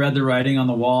read the writing on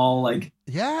the wall, like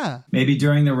maybe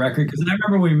during the record. Because I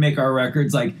remember when we make our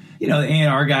records, like, you know, the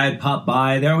A&R guy would pop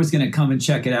by. They're always going to come and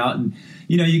check it out, and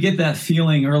you know, you get that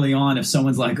feeling early on if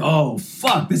someone's like, "Oh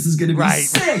fuck, this is going to be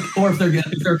sick," or if they're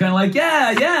kind of like,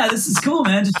 "Yeah, this is cool,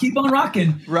 man. Just keep on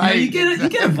rocking." Right? You get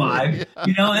a vibe,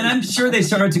 you know. And I'm sure they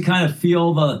started to kind of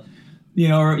feel the, you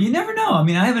know, or you never know. I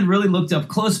mean, I haven't really looked up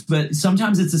close, but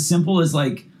sometimes it's as simple as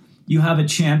like you have a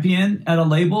champion at a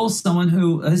label, someone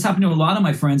who, this happened to a lot of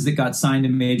my friends that got signed to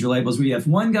major labels, where you have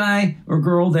one guy or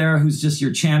girl there who's just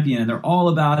your champion and they're all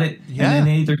about it. And then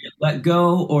they either get let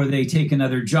go or they take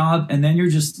another job. And then you're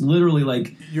just literally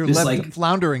like, you're left like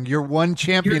floundering. Your one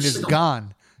champion is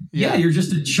gone. Yeah, you're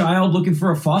just a child looking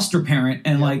for a foster parent,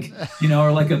 and like, you know,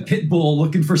 or like a pit bull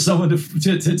looking for someone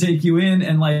to take you in,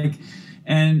 and like,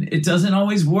 and it doesn't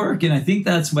always work. And I think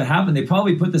that's what happened. They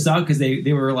probably put this out because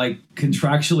they were like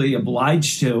contractually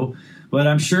obliged to, but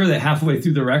I'm sure that halfway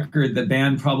through the record, the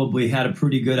band probably had a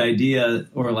pretty good idea,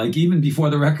 or like even before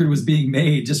the record was being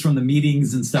made, just from the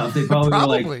meetings and stuff, they probably were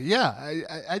like,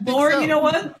 I think or so. You know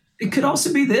what? It could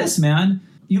also be this, man.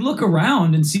 You look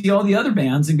around and see all the other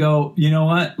bands and go, you know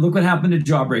what? Look what happened to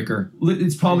Jawbreaker.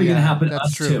 It's probably going to happen to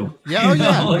us too.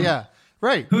 Yeah.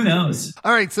 Right. Who knows?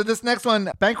 All right. So this next one,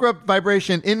 Bankrupt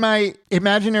Vibration. In my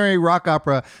imaginary rock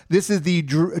opera, this is the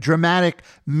dramatic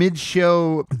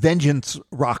mid-show vengeance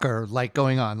rocker, like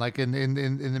going on, like in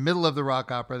the middle of the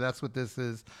rock opera. That's what this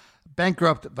is.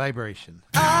 Bankrupt Vibration.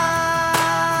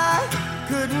 I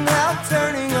couldn't help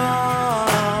turning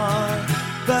on,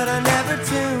 but I never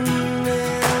tuned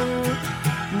in.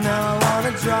 Now I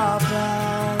wanna drop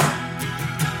out.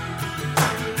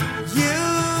 You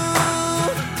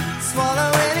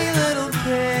swallow any little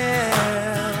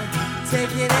pill,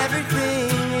 taking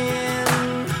everything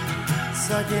in,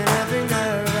 sucking every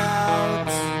nerve out.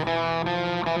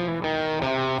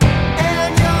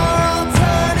 And your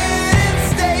alternative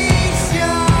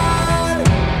station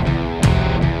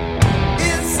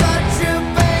is such a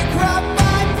bankrupt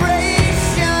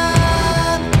vibration,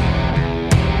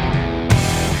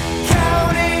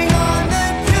 counting on the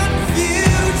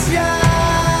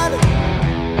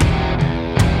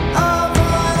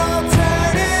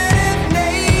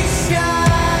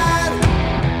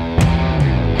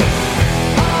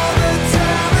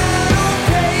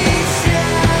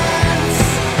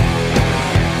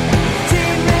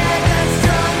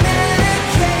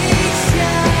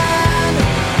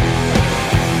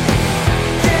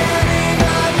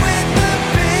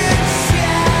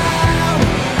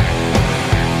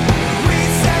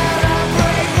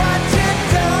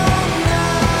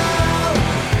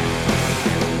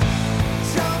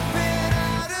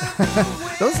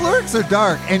Those lyrics are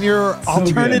dark, and your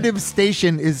alternative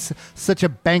station is such a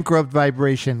bankrupt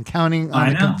vibration, counting on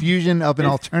the confusion of an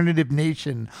alternative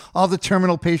nation. All the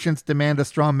terminal patients demand a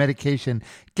strong medication.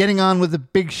 Getting on with the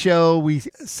big show, we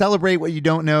celebrate what you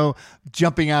don't know,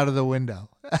 jumping out of the window.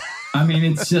 I mean,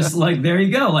 it's just like, there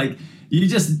you go. Like, you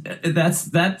just,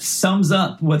 that sums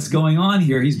up what's going on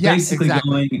here. He's basically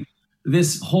going,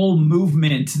 this whole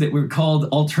movement that we're called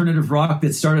alternative rock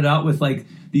that started out with like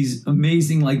these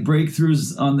amazing like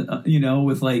breakthroughs on,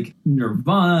 with like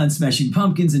Nirvana and Smashing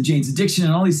Pumpkins and Jane's Addiction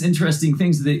and all these interesting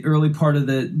things at the early part of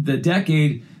the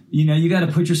decade. You got to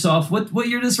put yourself, what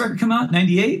year did this record come out?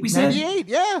 98, we said? 98,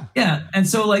 yeah. Yeah. And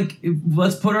so like,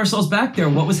 let's put ourselves back there.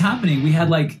 What was happening? We had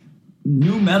like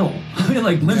new metal,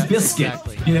 like Limp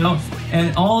Bizkit,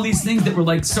 and all these things that were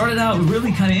like started out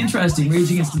really kind of interesting.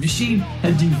 Rage Against the Machine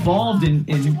had devolved in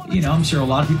I'm sure a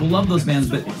lot of people love those bands,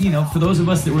 but for those of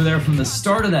us that were there from the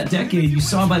start of that decade, you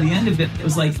saw by the end of it, it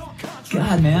was like,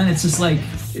 God, man, it's just like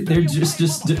they're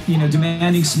just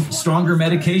demanding stronger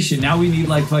medication. Now we need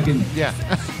like fucking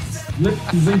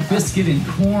Limp Bizkit and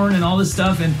Korn and all this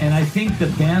stuff, and I think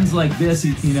that bands like this,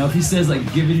 if he says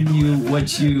like giving you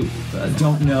what you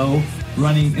don't know,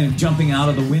 running and jumping out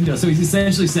of the window, so he's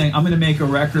essentially saying, I'm going to make a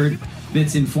record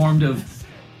that's informed of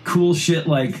cool shit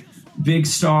like Big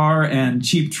Star and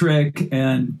Cheap Trick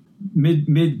and mid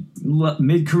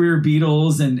career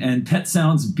Beatles and Pet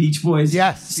Sounds Beach Boys.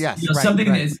 Yes,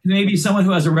 something that maybe someone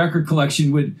who has a record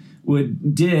collection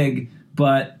would dig,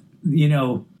 but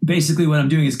basically what I'm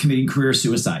doing is committing career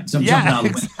suicide. So I'm jumping out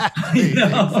of the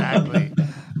window. Exactly.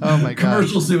 Oh my god.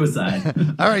 Commercial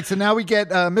suicide. All right, so now we get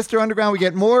Mr. Underground. We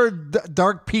get more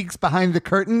dark peeks behind the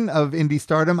curtain of indie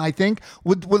stardom, I think,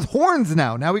 with horns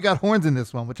now. Now we got horns in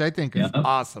this one, which I think is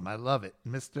awesome. I love it.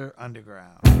 Mr.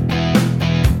 Underground.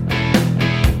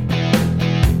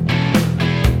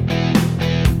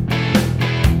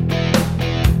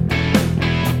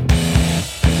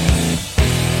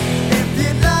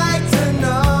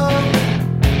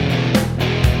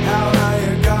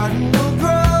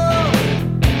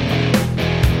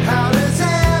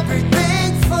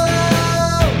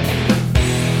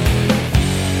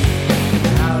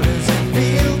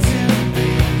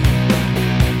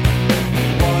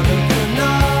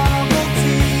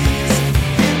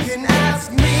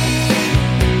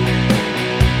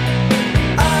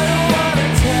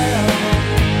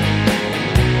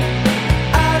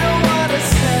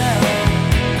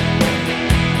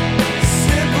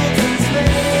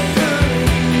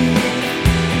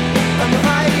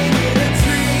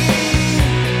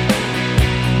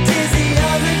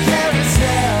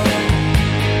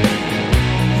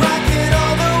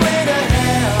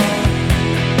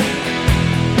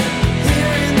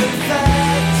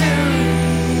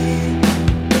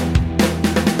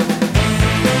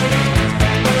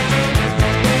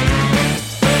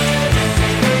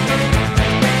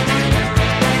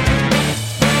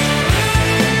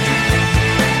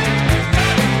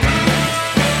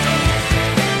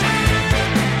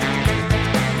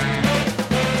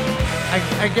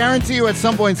 I guarantee you at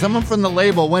some point someone from the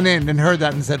label went in and heard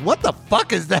that and said, what the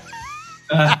fuck is that?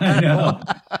 I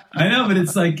know, but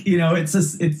it's like,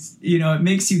 it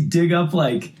makes you dig up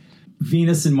like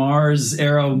Venus and Mars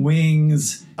era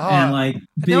Wings and like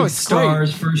Big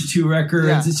Star's first two records.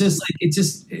 Yeah. It's just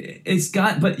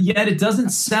like, but yet it doesn't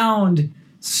sound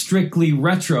strictly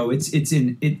retro.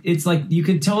 It's like, you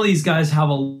could tell these guys have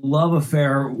a love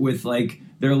affair with like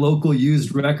their local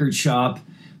used record shop,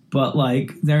 but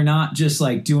like they're not just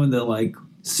like doing the like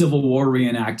Civil War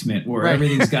reenactment where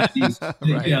everything's got these,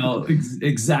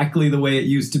 exactly the way it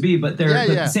used to be. But but at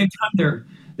the same time,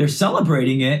 they're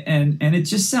celebrating it, and it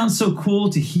just sounds so cool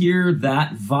to hear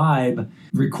that vibe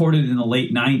recorded in the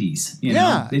late '90s. You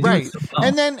know? They do it so well.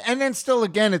 And then still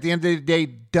again at the end of the day,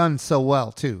 done so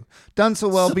well too. Done so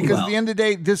well because at the end of the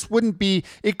day, this wouldn't be.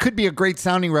 It could be a great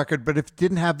sounding record, but if it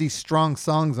didn't have these strong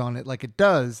songs on it like it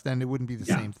does, then it wouldn't be the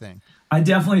same thing. I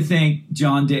definitely think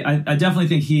I definitely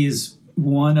think he's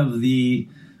one of the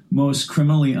most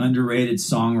criminally underrated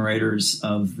songwriters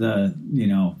of the,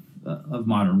 of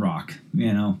modern rock,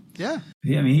 Yeah. I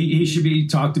mean, he should be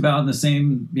talked about in the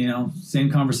same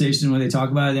conversation when they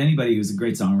talk about anybody who's a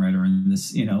great songwriter in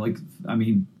this, I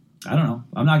mean, I don't know.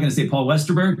 I'm not going to say Paul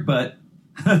Westerberg, but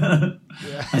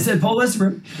I said Paul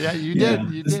Westerberg. Yeah, you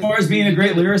did. As far as being a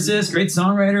great lyricist, great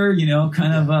songwriter,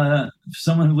 kind of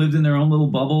someone who lived in their own little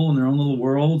bubble, in their own little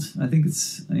world. I think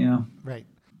it's, Right.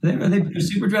 They're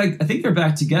Superdrag. I think they're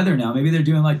back together now. Maybe they're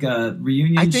doing like a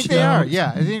reunion. I think show. they are.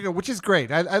 Yeah, I think, which is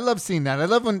great. I love seeing that. I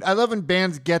love when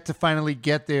bands get to finally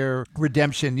get their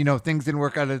redemption. You know, things didn't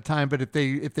work out at the time, but if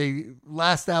they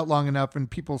last out long enough and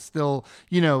people still,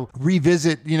 you know,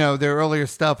 revisit, you know, their earlier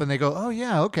stuff and they go, oh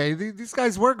yeah, okay, these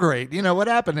guys were great. You know what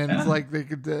happened? And it's like they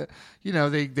could, you know,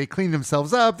 they clean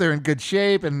themselves up. They're in good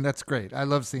shape, and that's great. I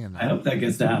love seeing that. I hope that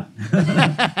gets to happen.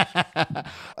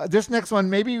 This next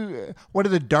one, maybe one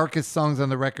of the darkest songs on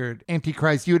the record,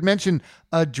 Antichrist. You had mentioned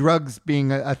drugs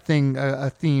being a thing, a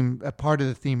theme, a part of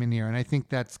the theme in here, and I think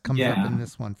that's comes up in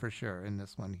this one for sure. In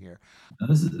this one here,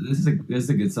 this is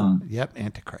a good song. Yep,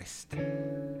 Antichrist.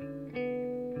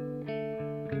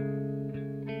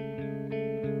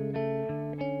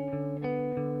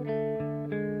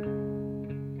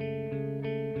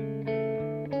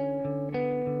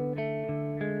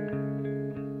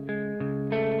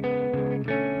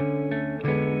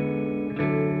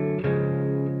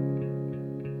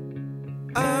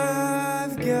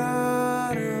 I've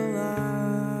got a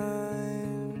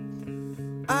line,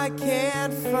 I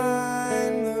can't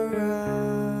find the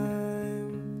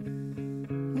rhyme,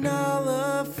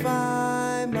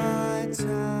 nullify my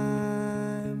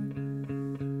time,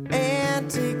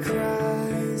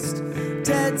 Antichrist,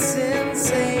 dead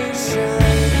sensation,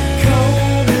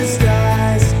 cold as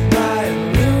ice, my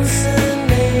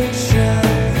hallucination,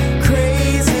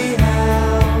 crazy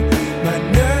how my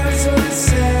nerves were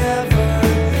severed.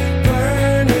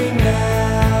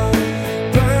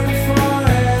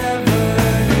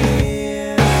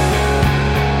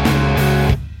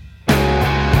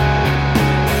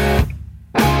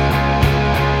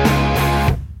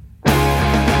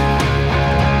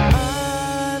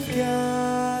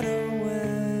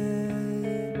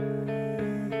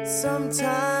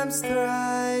 Sometimes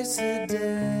thrice a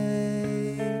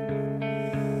day,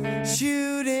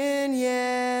 shooting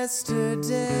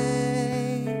yesterday,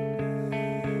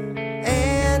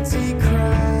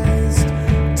 Antichrist,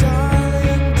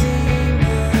 darling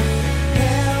demon,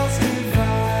 hell's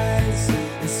device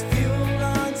is fueled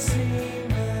on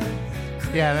semen.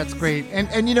 Yeah, that's great.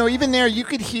 And you know, even there, you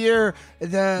could hear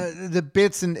the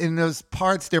bits in those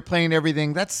parts they're playing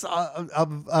everything. That's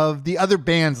of the other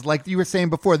bands, like you were saying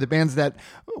before, the bands that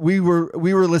we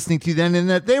were listening to then, and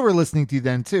that they were listening to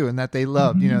then too, and that they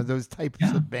loved. You know, those types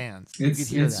of bands. You could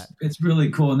hear that. It's really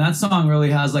cool, and that song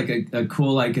really has like a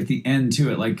cool, like at the end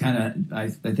to it, like kind of. I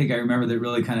think I remember that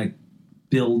really kind of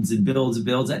builds and builds and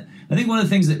builds. I think one of the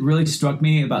things that really struck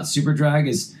me about Superdrag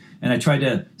is, and I tried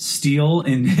to steal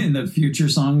in the future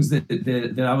songs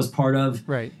that I was part of,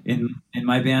 right, in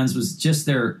my bands, was just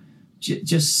their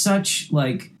just such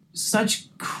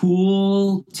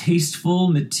cool, tasteful,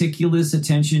 meticulous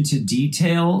attention to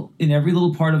detail in every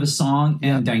little part of a song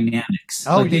and dynamics.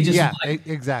 Oh, like they just,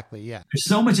 exactly. Yeah. There's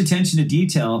so much attention to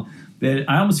detail that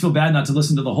I almost feel bad not to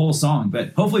listen to the whole song,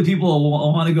 but hopefully people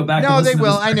will want to go back. No, and they listen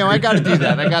will. To I know. I got to do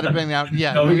that. I got to bring out.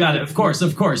 Yeah. No, we got it. Of course.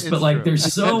 But like, true.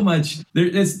 there's so much.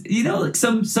 It's, you know, like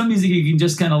some music you can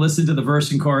just kind of listen to the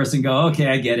verse and chorus and go, okay,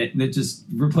 I get it, and it just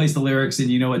replace the lyrics and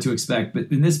you know what to expect.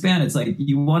 But in this band, it's like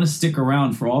you want to stick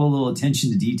around for all the little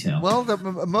attention to detail. Well,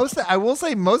 I will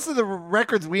say most of the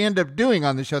records we end up doing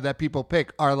on the show that people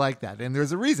pick are like that, and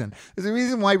there's a reason. There's a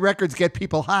reason why records get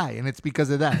people high, and it's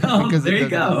because of that. Oh, because there you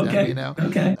go. Okay. You know?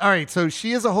 Okay. All right. So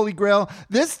She Is a Holy Grail.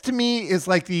 This to me is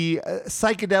like the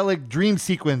psychedelic dream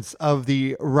sequence of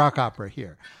the rock opera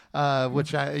here.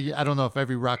 Which I don't know if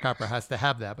every rock opera has to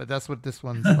have that, but that's what this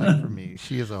one's like for me.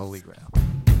 She Is a Holy Grail.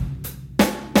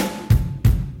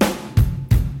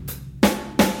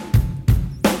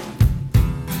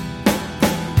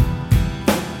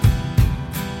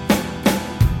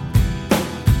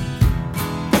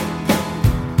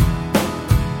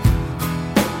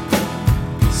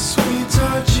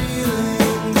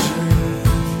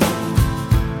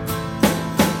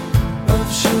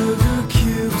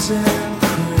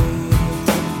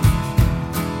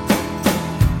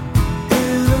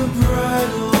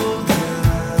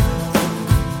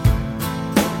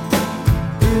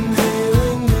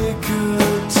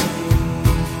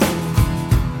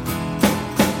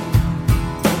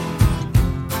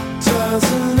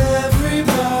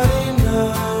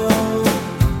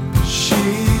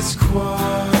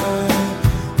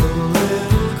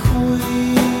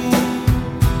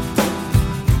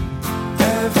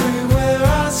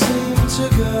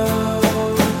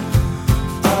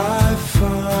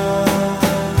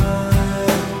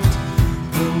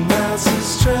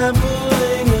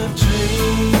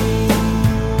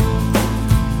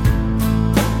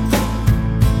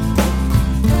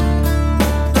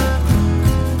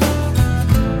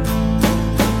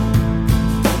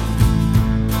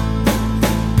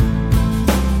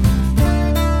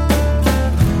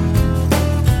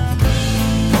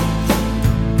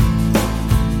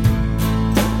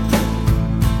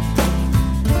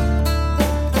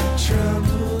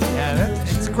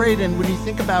 great. And when you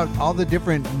think about all the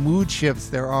different mood shifts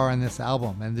there are on this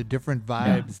album and the different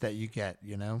vibes that you get,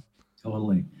 you know?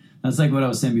 Totally. That's like what I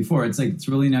was saying before. It's like, it's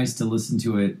really nice to listen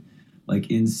to it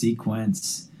like in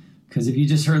sequence. Because if you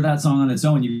just heard that song on its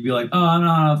own, you'd be like, "Oh, I'm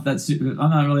not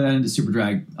really that into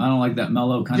Superdrag. I don't like that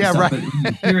mellow kind of stuff." Right. But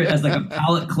you hear it as like a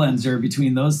palate cleanser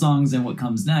between those songs and what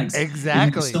comes next.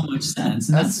 Exactly. It makes so much sense.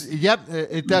 And Yep,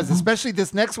 it does. Especially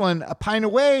this next one, "A Pine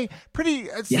Away."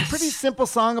 It's a pretty simple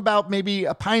song about maybe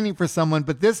a pining for someone,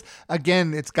 but this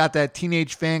again, it's got that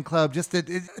teenage fan club. Just a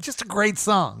great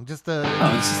song. it's just a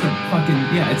fucking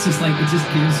It's just like it just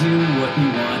gives you what you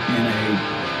want in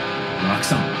a rock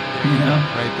song. You know?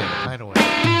 Right there, Pine Away.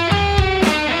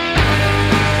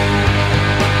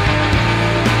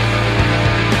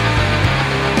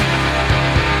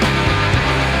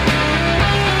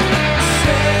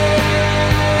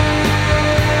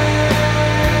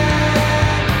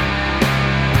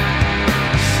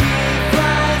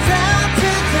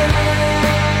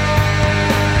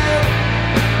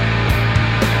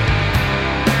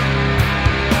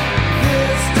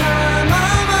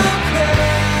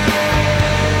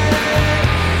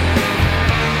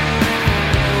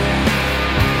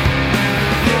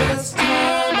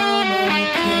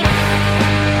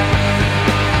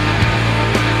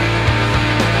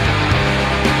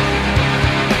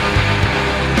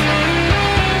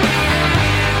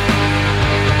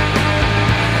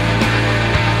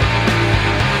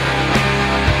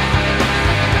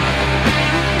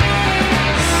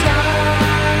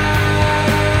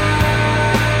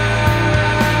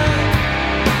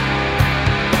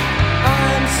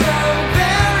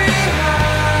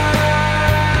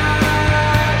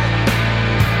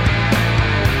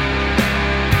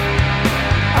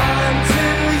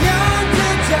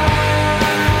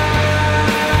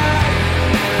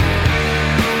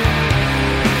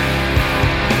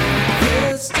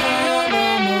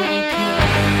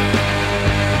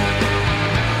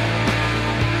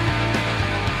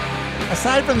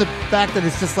 Aside from the fact that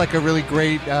it's just like a really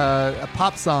great a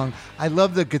pop song, I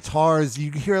love the guitars.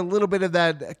 You hear a little bit of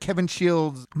that Kevin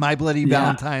Shields, "My Bloody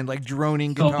Valentine," like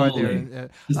droning guitar there.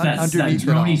 Just that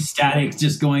drony static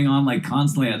just going on like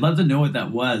constantly. I'd love to know what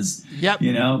that was. Yep.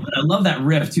 You know, but I love that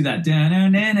riff too. That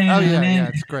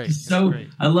it's great. Great.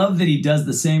 I love that he does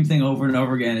the same thing over and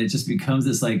over again. It just becomes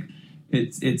this like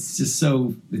it's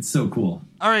so cool.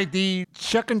 All right, the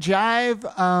Chuck and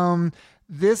Jive.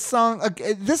 This song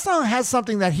has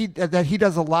something that he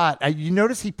does a lot. You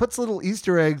notice he puts little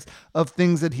Easter eggs of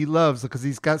things that he loves, because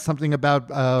he's got something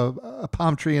about a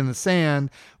palm tree in the sand,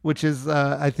 which is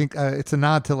I think it's a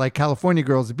nod to like California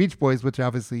Girls, the Beach Boys, which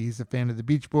obviously he's a fan of the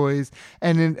Beach Boys.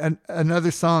 And in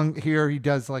another song here, he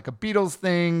does like a Beatles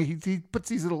thing. He puts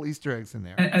these little Easter eggs in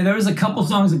there. And there was a couple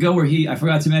songs ago where I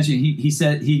forgot to mention he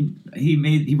said he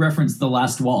referenced The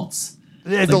Last Waltz.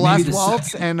 Yeah, The Last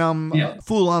Waltz and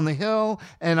Fool on the Hill,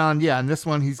 and on this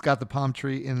one he's got the palm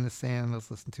tree in the sand. Let's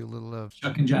listen to a little of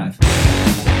Chuck and Jive.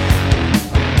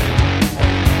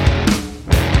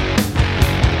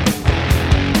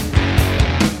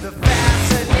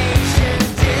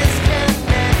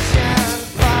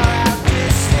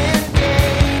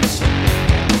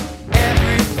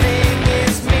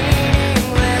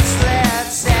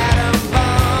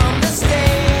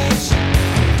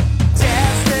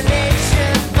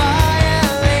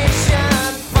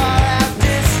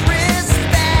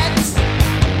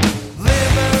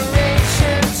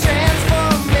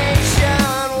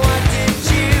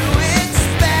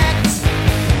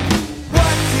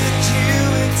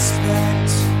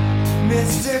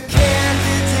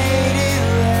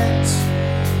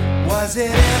 Was it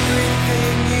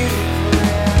everything you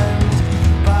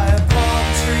planned by a palm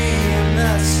tree in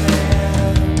the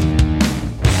sand?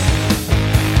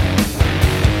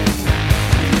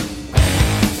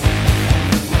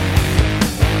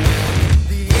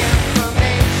 The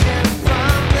information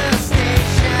from the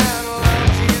station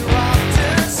lulled you off to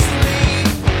sleep.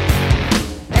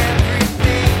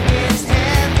 Everything is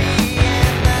heavy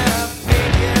and the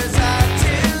figures are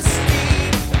too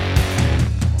steep.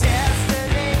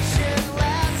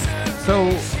 So,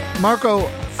 Marco,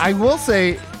 I will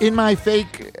say, in my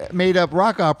fake made-up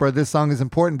rock opera, this song is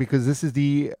important because this is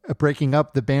the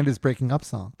the band is breaking up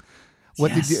song.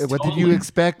 What did you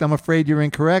expect? I'm afraid you're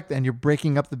incorrect, and you're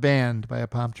breaking up the band by a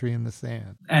palm tree in the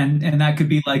sand. And that could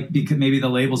be like, because maybe the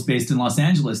label's based in Los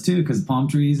Angeles too, because palm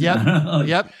trees. Yep.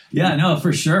 Yep. Yeah. No,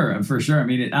 for sure. I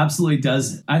mean, it absolutely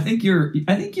does. I think your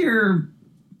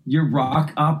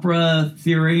rock opera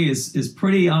theory is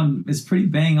pretty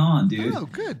bang on, dude. Oh,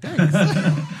 good. Thanks.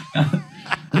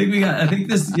 I think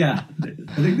this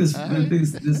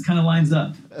kind of lines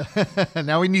up.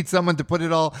 Now we need someone to put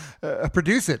it all,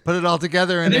 produce it, put it all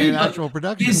together in an actual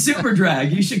production. He's Super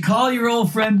Drag. You should call your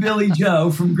old friend Billy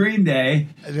Joe from Green Day.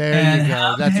 There you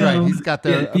go. That's right. He's got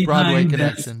the Broadway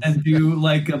connection. And do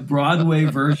like a Broadway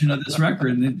version of this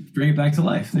record and then bring it back to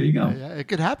life. There you go. Yeah, it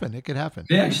could happen. It could happen.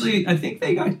 They actually, I think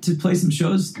they got to play some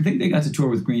shows. I think they got to tour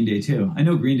with Green Day too. I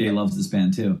know Green Day loves this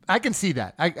band too. I can see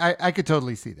that. I could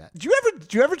totally see that. Do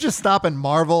you ever just stop and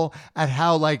marvel at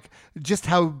how just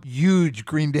how huge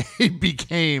Green Day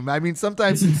became? I mean,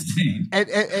 sometimes It's insane.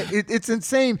 It's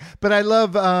insane. But I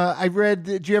love. I read.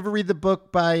 Did you ever read the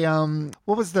book by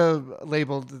what was the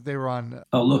label that they were on?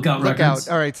 Oh, Lookout Records.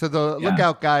 All right. So the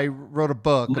Lookout guy wrote a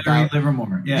book. Larry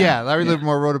Livermore. Yeah. Larry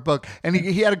Livermore wrote a book, and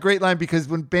he had a great line because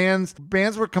when bands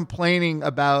were complaining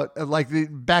about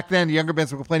back then, the younger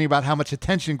bands were complaining about how much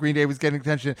attention Green Day was getting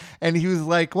attention, and he was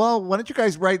like, "Well, why don't you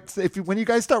guys write when you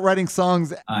guys start writing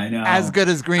songs I know. as good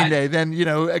as Green Day, then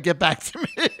get back to me."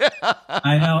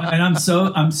 I know, and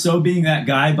I'm so being that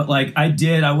guy, but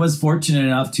I was fortunate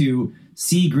enough to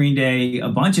see Green Day a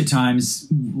bunch of times,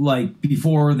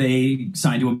 before they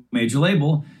signed to a major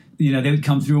label. They would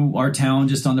come through our town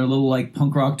just on their little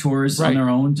punk rock tours on their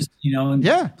own, just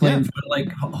and play in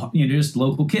front of just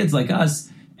local kids like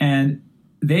us. And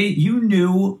you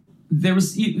knew there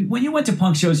was when you went to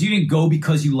punk shows, you didn't go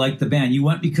because you liked the band. You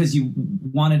went because you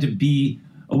wanted to be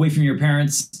away from your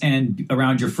parents and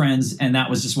around your friends, and that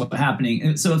was just what was happening.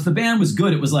 And so if the band was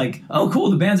good, it was like, oh, cool,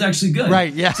 the band's actually good.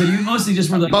 Right, yeah. So you mostly just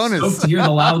were bonus stoked to hear the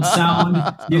loud sound.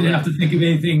 You didn't have to think of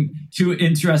anything too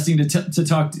interesting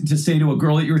to say to a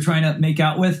girl that you were trying to make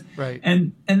out with. Right.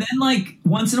 And then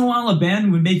once in a while, a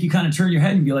band would make you kind of turn your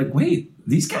head and be like, wait,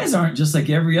 these guys aren't just like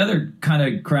every other kind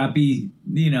of crappy,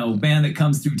 band that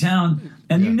comes through town.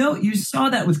 And you saw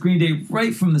that with Green Day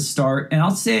right from the start. And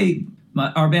I'll say,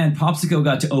 our band Popsicle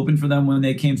got to open for them when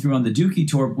they came through on the Dookie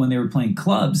tour when they were playing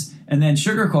clubs. And then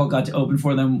Sugar Cult got to open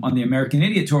for them on the American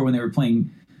Idiot tour when they were playing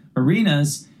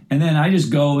arenas. And then I just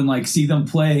go and see them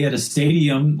play at a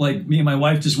stadium. Me and my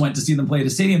wife just went to see them play at a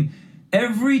stadium.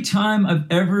 Every time I've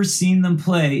ever seen them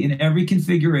play in every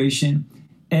configuration,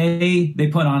 they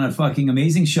put on a fucking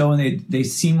amazing show, and they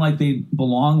seem like they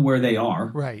belong where they are,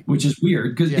 right? Which is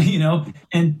weird because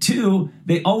And two,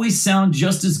 they always sound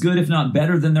just as good, if not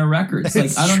better, than their records.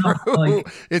 I don't know.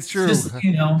 It's true. Just,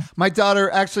 my daughter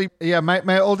actually,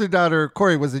 my older daughter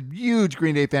Corey was a huge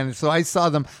Green Day fan, so I saw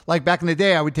them back in the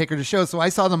day. I would take her to shows, so I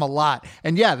saw them a lot.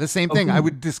 And the same thing. Cool. I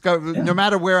would discover no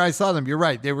matter where I saw them. You're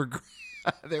right. They were.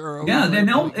 They were.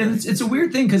 It's a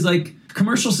weird thing because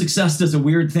commercial success does a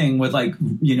weird thing with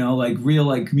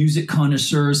real music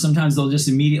connoisseurs. Sometimes they'll just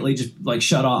immediately just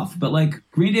shut off. But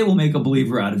Green Day will make a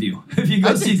believer out of you. If you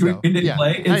go see Green Day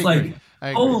play, it's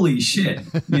holy shit,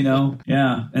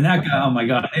 Yeah. And that guy, oh my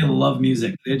God, they love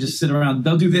music. They just sit around.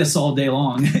 They'll do this all day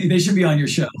long. They should be on your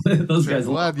show. Those guys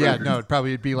love records. It'd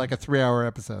probably be like a 3-hour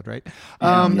episode, right?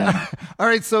 All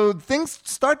right. So things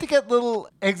start to get a little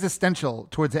existential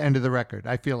towards the end of the record,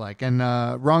 I feel like. And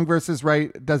Wrong versus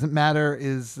Right Doesn't Matter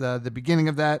is the beginning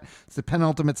of that. It's the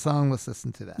penultimate song. Let's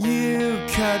listen to that. You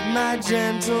cut my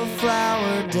gentle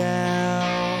flower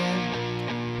down,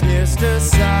 pierced her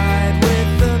side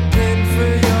with the pin for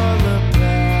your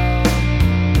lapel.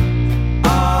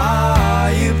 Ah,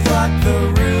 you plucked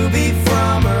the ruby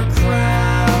from her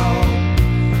crown.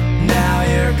 Now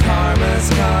your karma's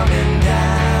coming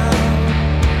down.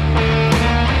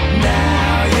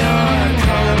 Now your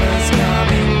karma's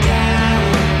coming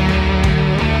down.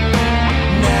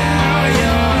 Now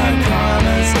your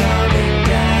karma's coming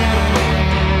down.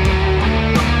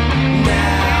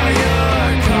 Now your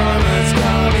karma's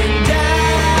coming down.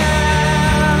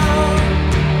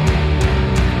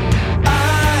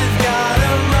 I've got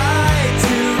a right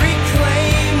to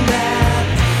reclaim that.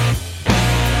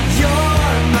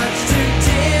 You're much too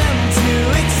dim to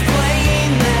explain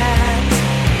that.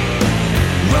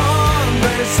 Wrong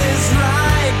versus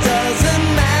right doesn't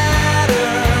matter.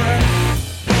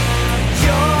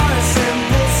 Your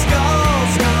simple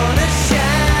skull's gonna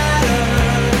shatter.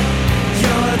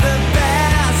 You're the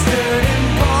bastard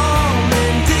embalmed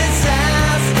in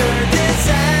disaster,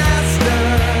 disaster.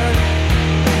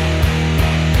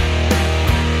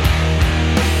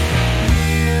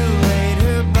 You laid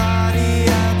her body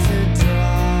out to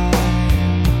dry,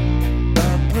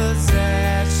 a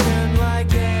possession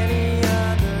like any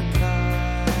other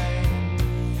kind.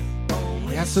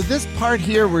 Yeah, so this part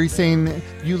here where he's saying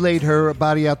you laid her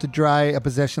body out to dry, a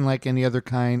possession like any other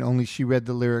kind, only she read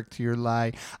the lyric to your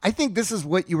lie. I think this is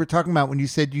what you were talking about when you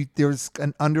said there's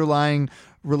an underlying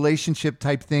relationship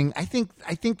type thing. I think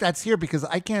that's here because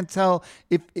I can't tell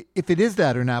if it is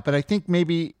that or not, but I think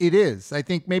maybe it is. I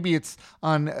think maybe it's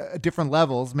on different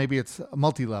levels. Maybe it's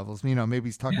multi levels. Maybe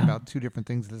he's talking about two different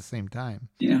things at the same time.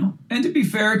 And to be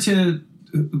fair to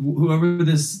whoever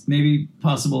this maybe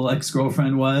possible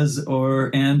ex-girlfriend was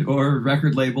or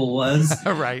record label was,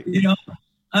 right.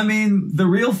 I mean, the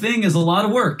real thing is a lot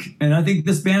of work. And I think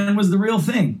this band was the real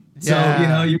thing. So,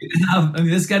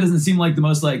 this guy doesn't seem like the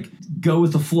most go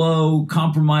with the flow,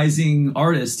 compromising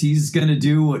artist. He's going to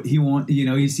do what he wants.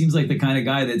 He seems like the kind of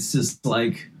guy that's just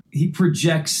he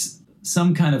projects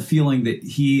some kind of feeling that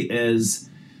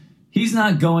he's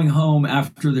not going home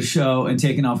after the show and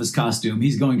taking off his costume.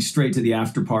 He's going straight to the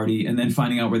after party and then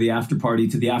finding out where the after party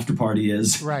to the after party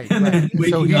is. Right. And right.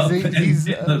 So he's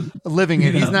living it.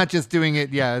 You know. He's not just doing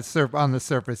it. Yeah, on the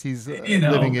surface. He's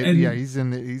living it. Yeah, he's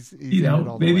in it. He's in it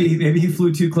all the way. Maybe he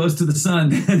flew too close to the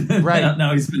sun. Right.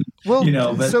 Now he's been.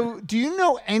 But so do you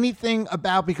know anything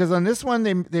about, because on this one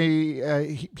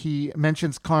he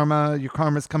mentions karma, your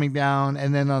karma's coming down,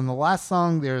 and then on the last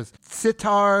song there's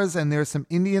sitars and there's some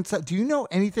Indian stuff. Do you know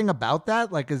anything about that?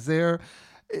 Is there?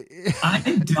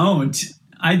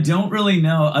 I don't really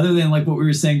know, other than what we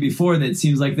were saying before, that it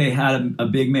seems like they had a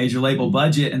big major label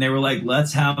budget and they were like,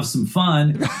 let's have some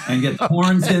fun and get the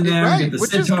horns in there, right, get the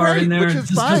sitar in there. Which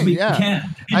is fine,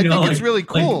 can. I think it's really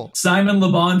cool. Simon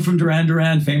Le Bon from Duran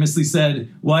Duran famously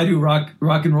said, why do rock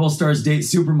and roll stars date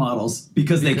supermodels?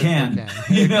 Because they can.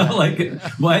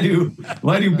 Why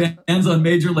do bands on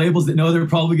major labels that know they're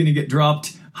probably going to get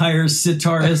dropped hire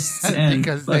sitarists and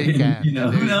because they can.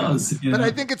 Who knows? But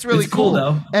I think it's really cool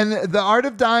though. And The Art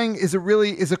of Dying is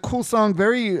a cool song,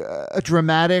 very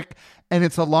dramatic, and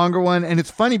it's a longer one. And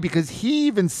it's funny because he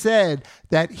even said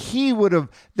that he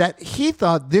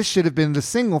thought this should have been the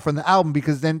single from the album,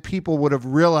 because then people would have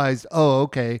realized, oh,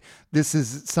 okay, this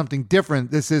is something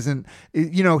different. This isn't,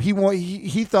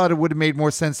 he thought it would have made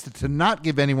more sense to not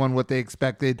give anyone what they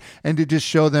expected and to just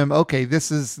show them, okay,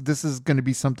 this is going to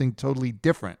be something totally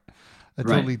different.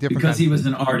 Totally different because he was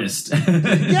an artist.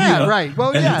 Yeah, right.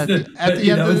 Well, yeah. At the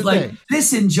end of the day,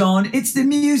 listen, John, it's the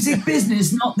music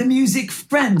business, not the music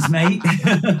friends, mate.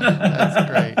 That's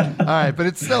great. All right, but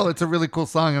it's a really cool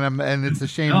song, and it's a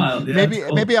shame.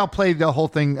 Maybe I'll play the whole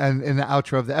thing in the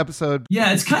outro of the episode.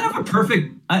 Yeah, it's kind of a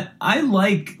perfect. I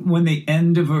like when the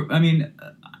end of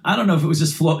I don't know if it was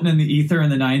just floating in the ether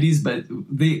in the 90s, but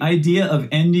the idea of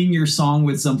ending your song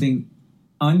with something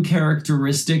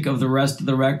uncharacteristic of the rest of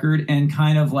the record and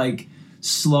kind of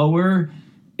slower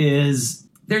is,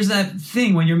 there's that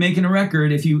thing when you're making a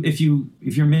record, if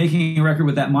you're making a record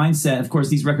with that mindset. Of course,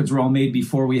 these records were all made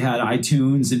before we had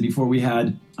iTunes and before we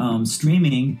had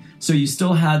streaming, so you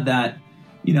still had that,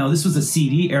 this was a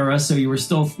CD era, so you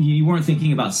weren't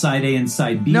thinking about side A and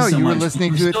side B. No, so you were much.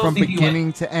 listening to it from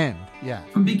beginning to end. Yeah,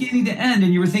 from beginning to end,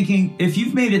 and you were thinking, if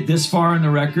you've made it this far in the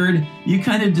record, you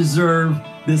kind of deserve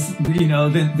this.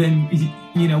 Then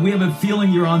we have a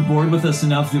feeling you're on board with us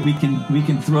enough that we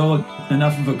can throw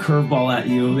enough of a curveball at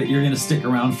you that you're going to stick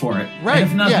around for it. Right.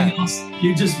 And if nothing else,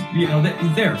 you just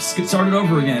start it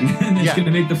over again, and it's going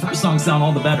to make the first song sound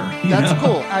all the better. That's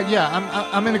cool.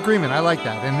 I'm in agreement. I like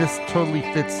that, and this totally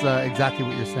fits exactly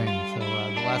what you're saying. So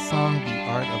the last song, The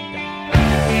Art of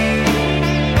Dying.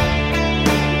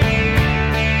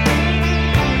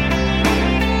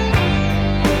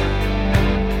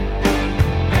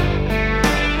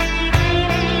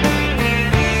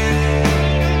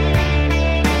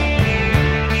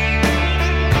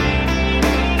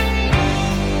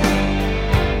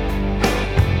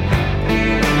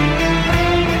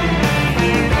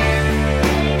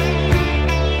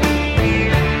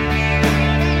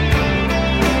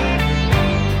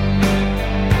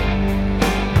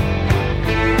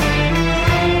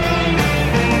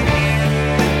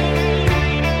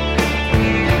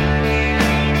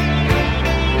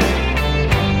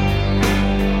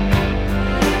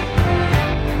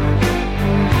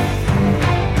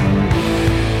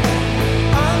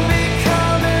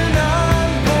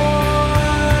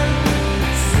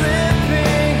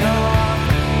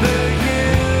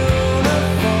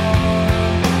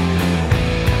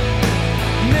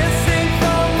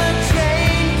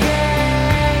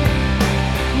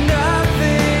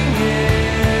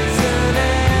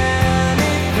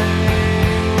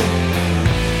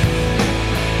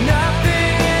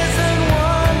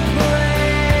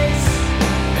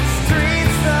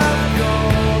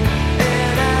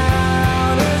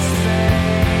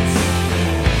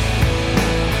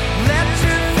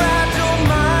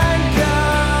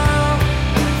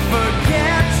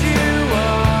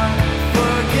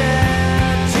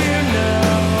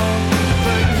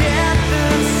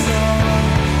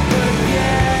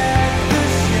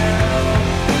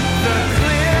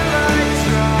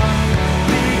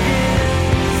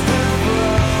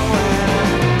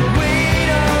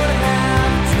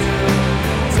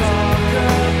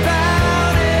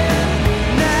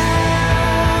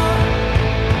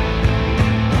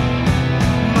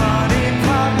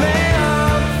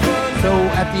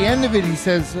 of it, he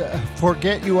says,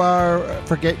 forget you are,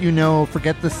 forget you know,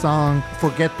 forget the song,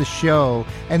 forget the show.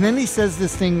 And then he says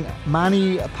this thing,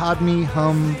 Mani Padme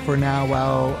Hum for now,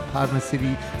 wow, Padma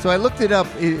City. So I looked it up.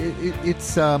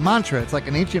 It's a mantra. It's like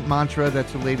an ancient mantra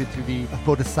that's related to the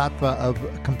bodhisattva of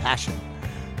compassion.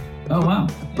 Oh, wow.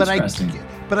 But Interesting.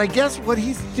 But I guess what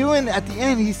he's doing at the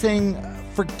end, he's saying,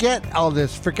 forget all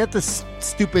this, forget the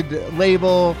stupid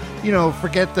label,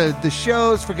 forget the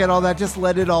shows, forget all that, just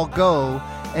let it all go.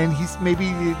 And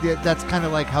maybe that's kind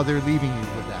of like how they're leaving you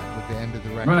with that, with the end of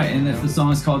the record. Right, and if the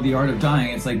song is called The Art of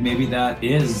Dying, it's like maybe that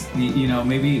is,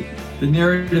 maybe the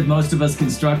narrative most of us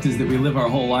construct is that we live our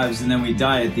whole lives and then we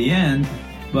die at the end.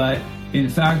 But in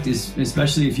fact,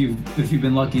 especially if you've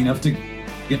been lucky enough to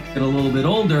get a little bit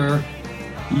older,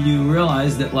 you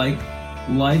realize that like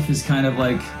life is kind of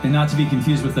like, and not to be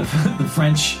confused with the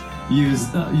French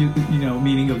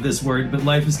meaning of this word, but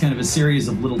life is kind of a series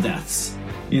of little deaths.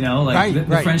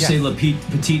 The French say le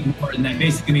petit mort, and that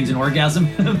basically means an orgasm.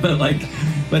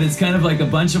 but it's kind of like a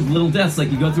bunch of little deaths.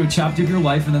 Like you go through a chapter of your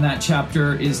life, and then that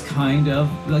chapter is kind of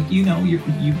like you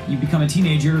become a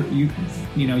teenager.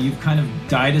 You've kind of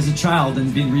died as a child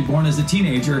and been reborn as a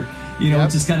teenager.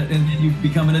 It's just kind of, and then you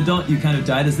become an adult. You kind of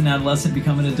died as an adolescent,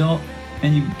 become an adult,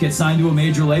 and you get signed to a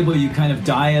major label. You kind of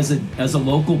die as a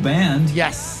local band.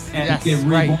 Yes. And get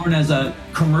reborn as a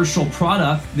commercial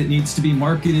product that needs to be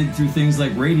marketed through things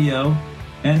like radio.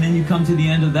 And then you come to the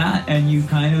end of that and you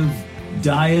kind of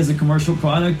die as a commercial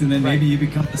product. And then maybe you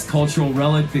become this cultural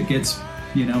relic that gets,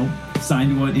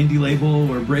 signed to an indie label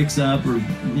or breaks up or,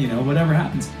 whatever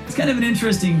happens. It's kind of an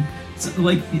interesting,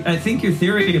 I think your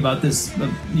theory about this,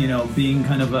 being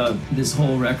kind of this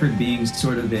whole record being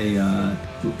sort of a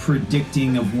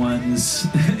predicting of one's,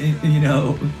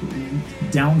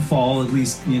 downfall, at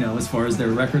least, as far as their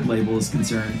record label is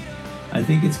concerned. I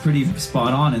think it's pretty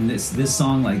spot on. And this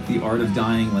song, like The Art of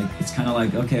Dying, like it's kind of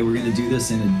like, okay, we're going to do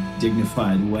this in a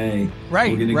dignified way.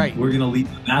 Right, We're going to leave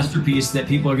a masterpiece that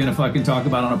people are going to fucking talk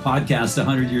about on a podcast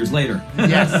 100 years later.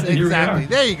 Yes, exactly.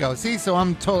 There you go. See, so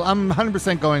I'm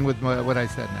 100% going with what I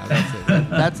said now. That's it.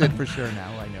 That's it for sure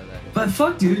now. I know that. But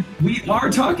fuck, dude, we are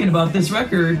talking about this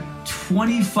record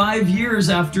 25 years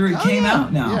after it came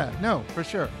out now. Yeah, no, for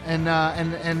sure. And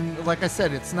like I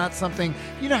said, it's not something,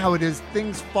 you know how it is,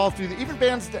 things fall through, even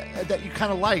bands that you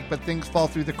kind of like, but things fall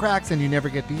through the cracks and you never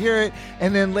get to hear it.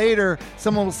 And then later,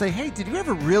 someone will say, hey, did you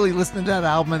ever really listen to that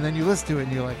album? And then you listen to it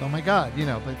and you're like, oh my God,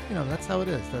 but that's how it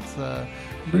is. That's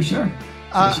for sure.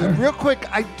 Real quick,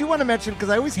 I do want to mention, because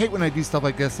I always hate when I do stuff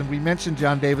like this, and we mentioned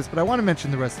John Davis, but I want to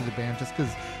mention the rest of the band just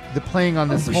because the playing on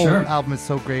this whole album is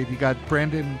so great. You got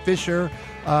Brandon Fisher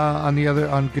on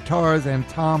guitars, and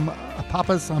Tom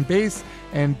Pappas on bass,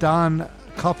 and Don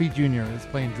Coffey Jr. is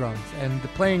playing drums, and the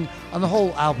playing on the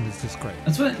whole album is just great.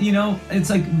 That's what, it's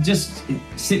like just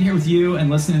sitting here with you and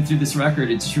listening through this record,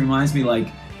 it just reminds me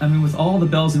with all the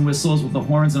bells and whistles, with the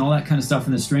horns and all that kind of stuff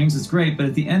and the strings, it's great, but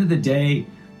at the end of the day,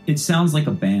 it sounds like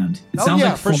a band. It sounds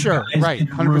like for sure. Right,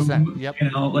 100%. Yep.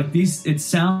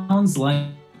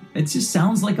 It just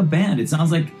sounds like a band. It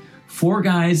sounds like four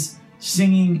guys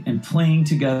singing and playing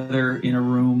together in a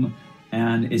room,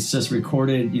 and it's just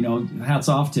recorded. Hats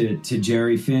off to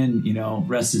Jerry Finn,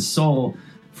 rest his soul,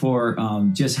 for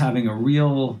just having a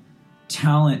real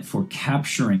talent for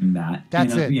capturing that.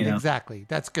 That's it. Exactly.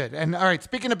 That's good. And all right,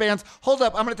 speaking of bands, hold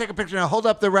up. I'm going to take a picture now. Hold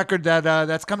up the record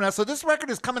that's coming out. So this record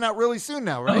is coming out really soon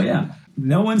now, right? Oh, yeah.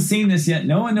 No one's seen this yet.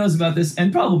 No one knows about this,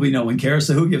 and probably no one cares,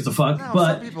 so who gives a fuck? No,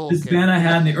 but this band I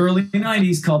had in the early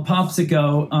 90s called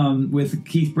Popsico, with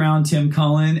Keith Brown, Tim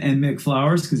Cullen, and Mick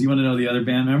Flowers, because you want to know the other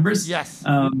band members. Yes.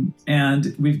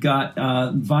 And we've got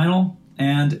vinyl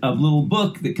and a little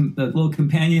book, a little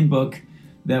companion book,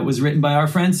 that was written by our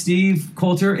friend Steve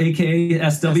Coulter, a.k.a.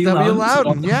 S.W.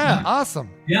 Loudon. Yeah, awesome.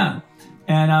 Yeah.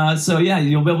 And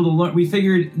you'll be able to learn. We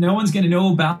figured no one's going to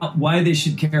know about why they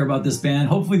should care about this band.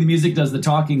 Hopefully the music does the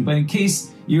talking. But in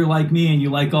case you're like me and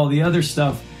you like all the other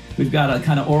stuff, we've got a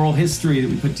kind of oral history that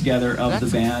we put together of the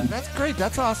band. That's great.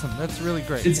 That's awesome. That's really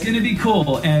great. It's going to be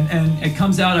cool. And it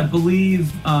comes out, I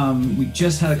believe, we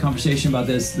just had a conversation about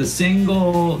this. The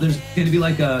single, there's going to be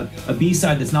like a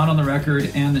B-side that's not on the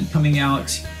record and coming out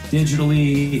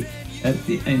digitally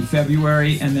in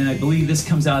February. And then I believe this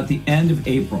comes out at the end of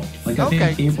April. I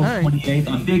think April 28th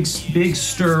on Big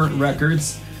Stir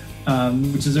Records,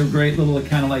 which is a great little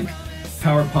kind of like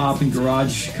power pop and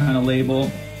garage kind of label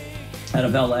out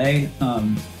of LA.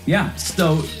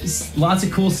 So lots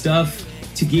of cool stuff.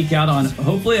 to geek out on.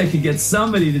 Hopefully, I could get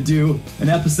somebody to do an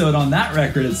episode on that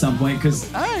record at some point.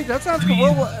 Because all right, that sounds cool.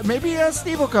 Well, maybe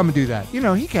Steve will come and do that. You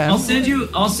know, he can. I'll send you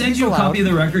a copy of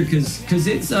the record because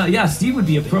it's Steve would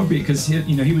be appropriate because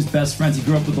he was best friends. He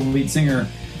grew up with the lead singer.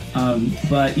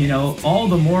 But all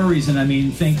the more reason. I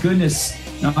mean, thank goodness,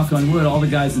 knock on wood, all the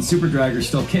guys in Superdrag are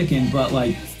still kicking. But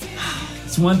like,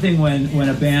 it's one thing when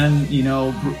a band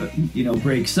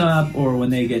breaks up or when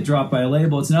they get dropped by a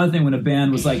label. It's another thing when a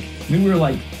band was like, we were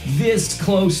like this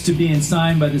close to being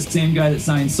signed by the same guy that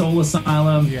signed Soul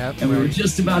Asylum, and we were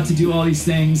just about to do all these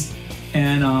things.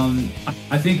 And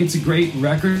I think it's a great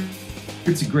record.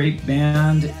 It's a great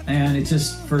band, and it's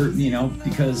just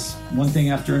because one thing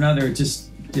after another, it just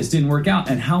didn't work out.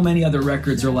 And how many other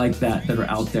records are like that are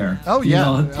out there? Oh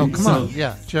yeah. Come on.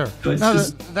 Yeah, sure.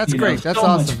 That's great. That's so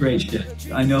awesome. Much great shit.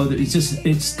 I know that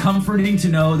it's comforting to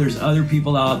know there's other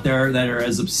people out there that are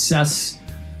as obsessed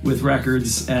with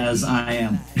records as I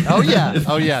am. Oh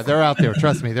yeah. They're out there.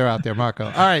 Trust me, they're out there, Marco.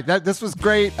 All right, this was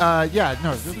great. It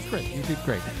was great. You did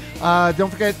great. Don't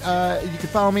forget, you can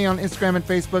follow me on Instagram and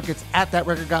Facebook. It's at That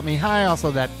Record Got Me High. Also,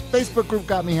 that Facebook group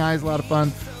Got Me High is a lot of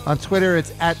fun. On Twitter,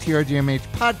 it's at TRGMH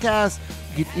Podcast.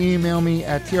 You can email me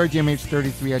at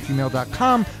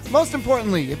trgmh33@gmail.com. Most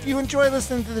importantly, if you enjoy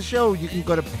listening to the show, you can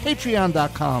go to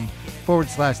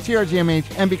patreon.com/TRGMH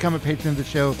and become a patron of the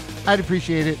show. I'd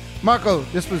appreciate it. Marco,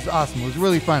 this was awesome. It was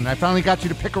really fun. I finally got you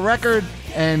to pick a record,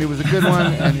 and it was a good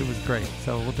one, and it was great.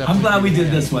 So we'll definitely. I'm glad we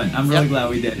did this one. I'm really glad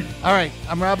we did it. All right.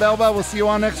 I'm Rob Elba. We'll see you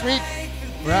all next week.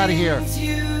 We're out of here.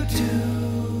 You do.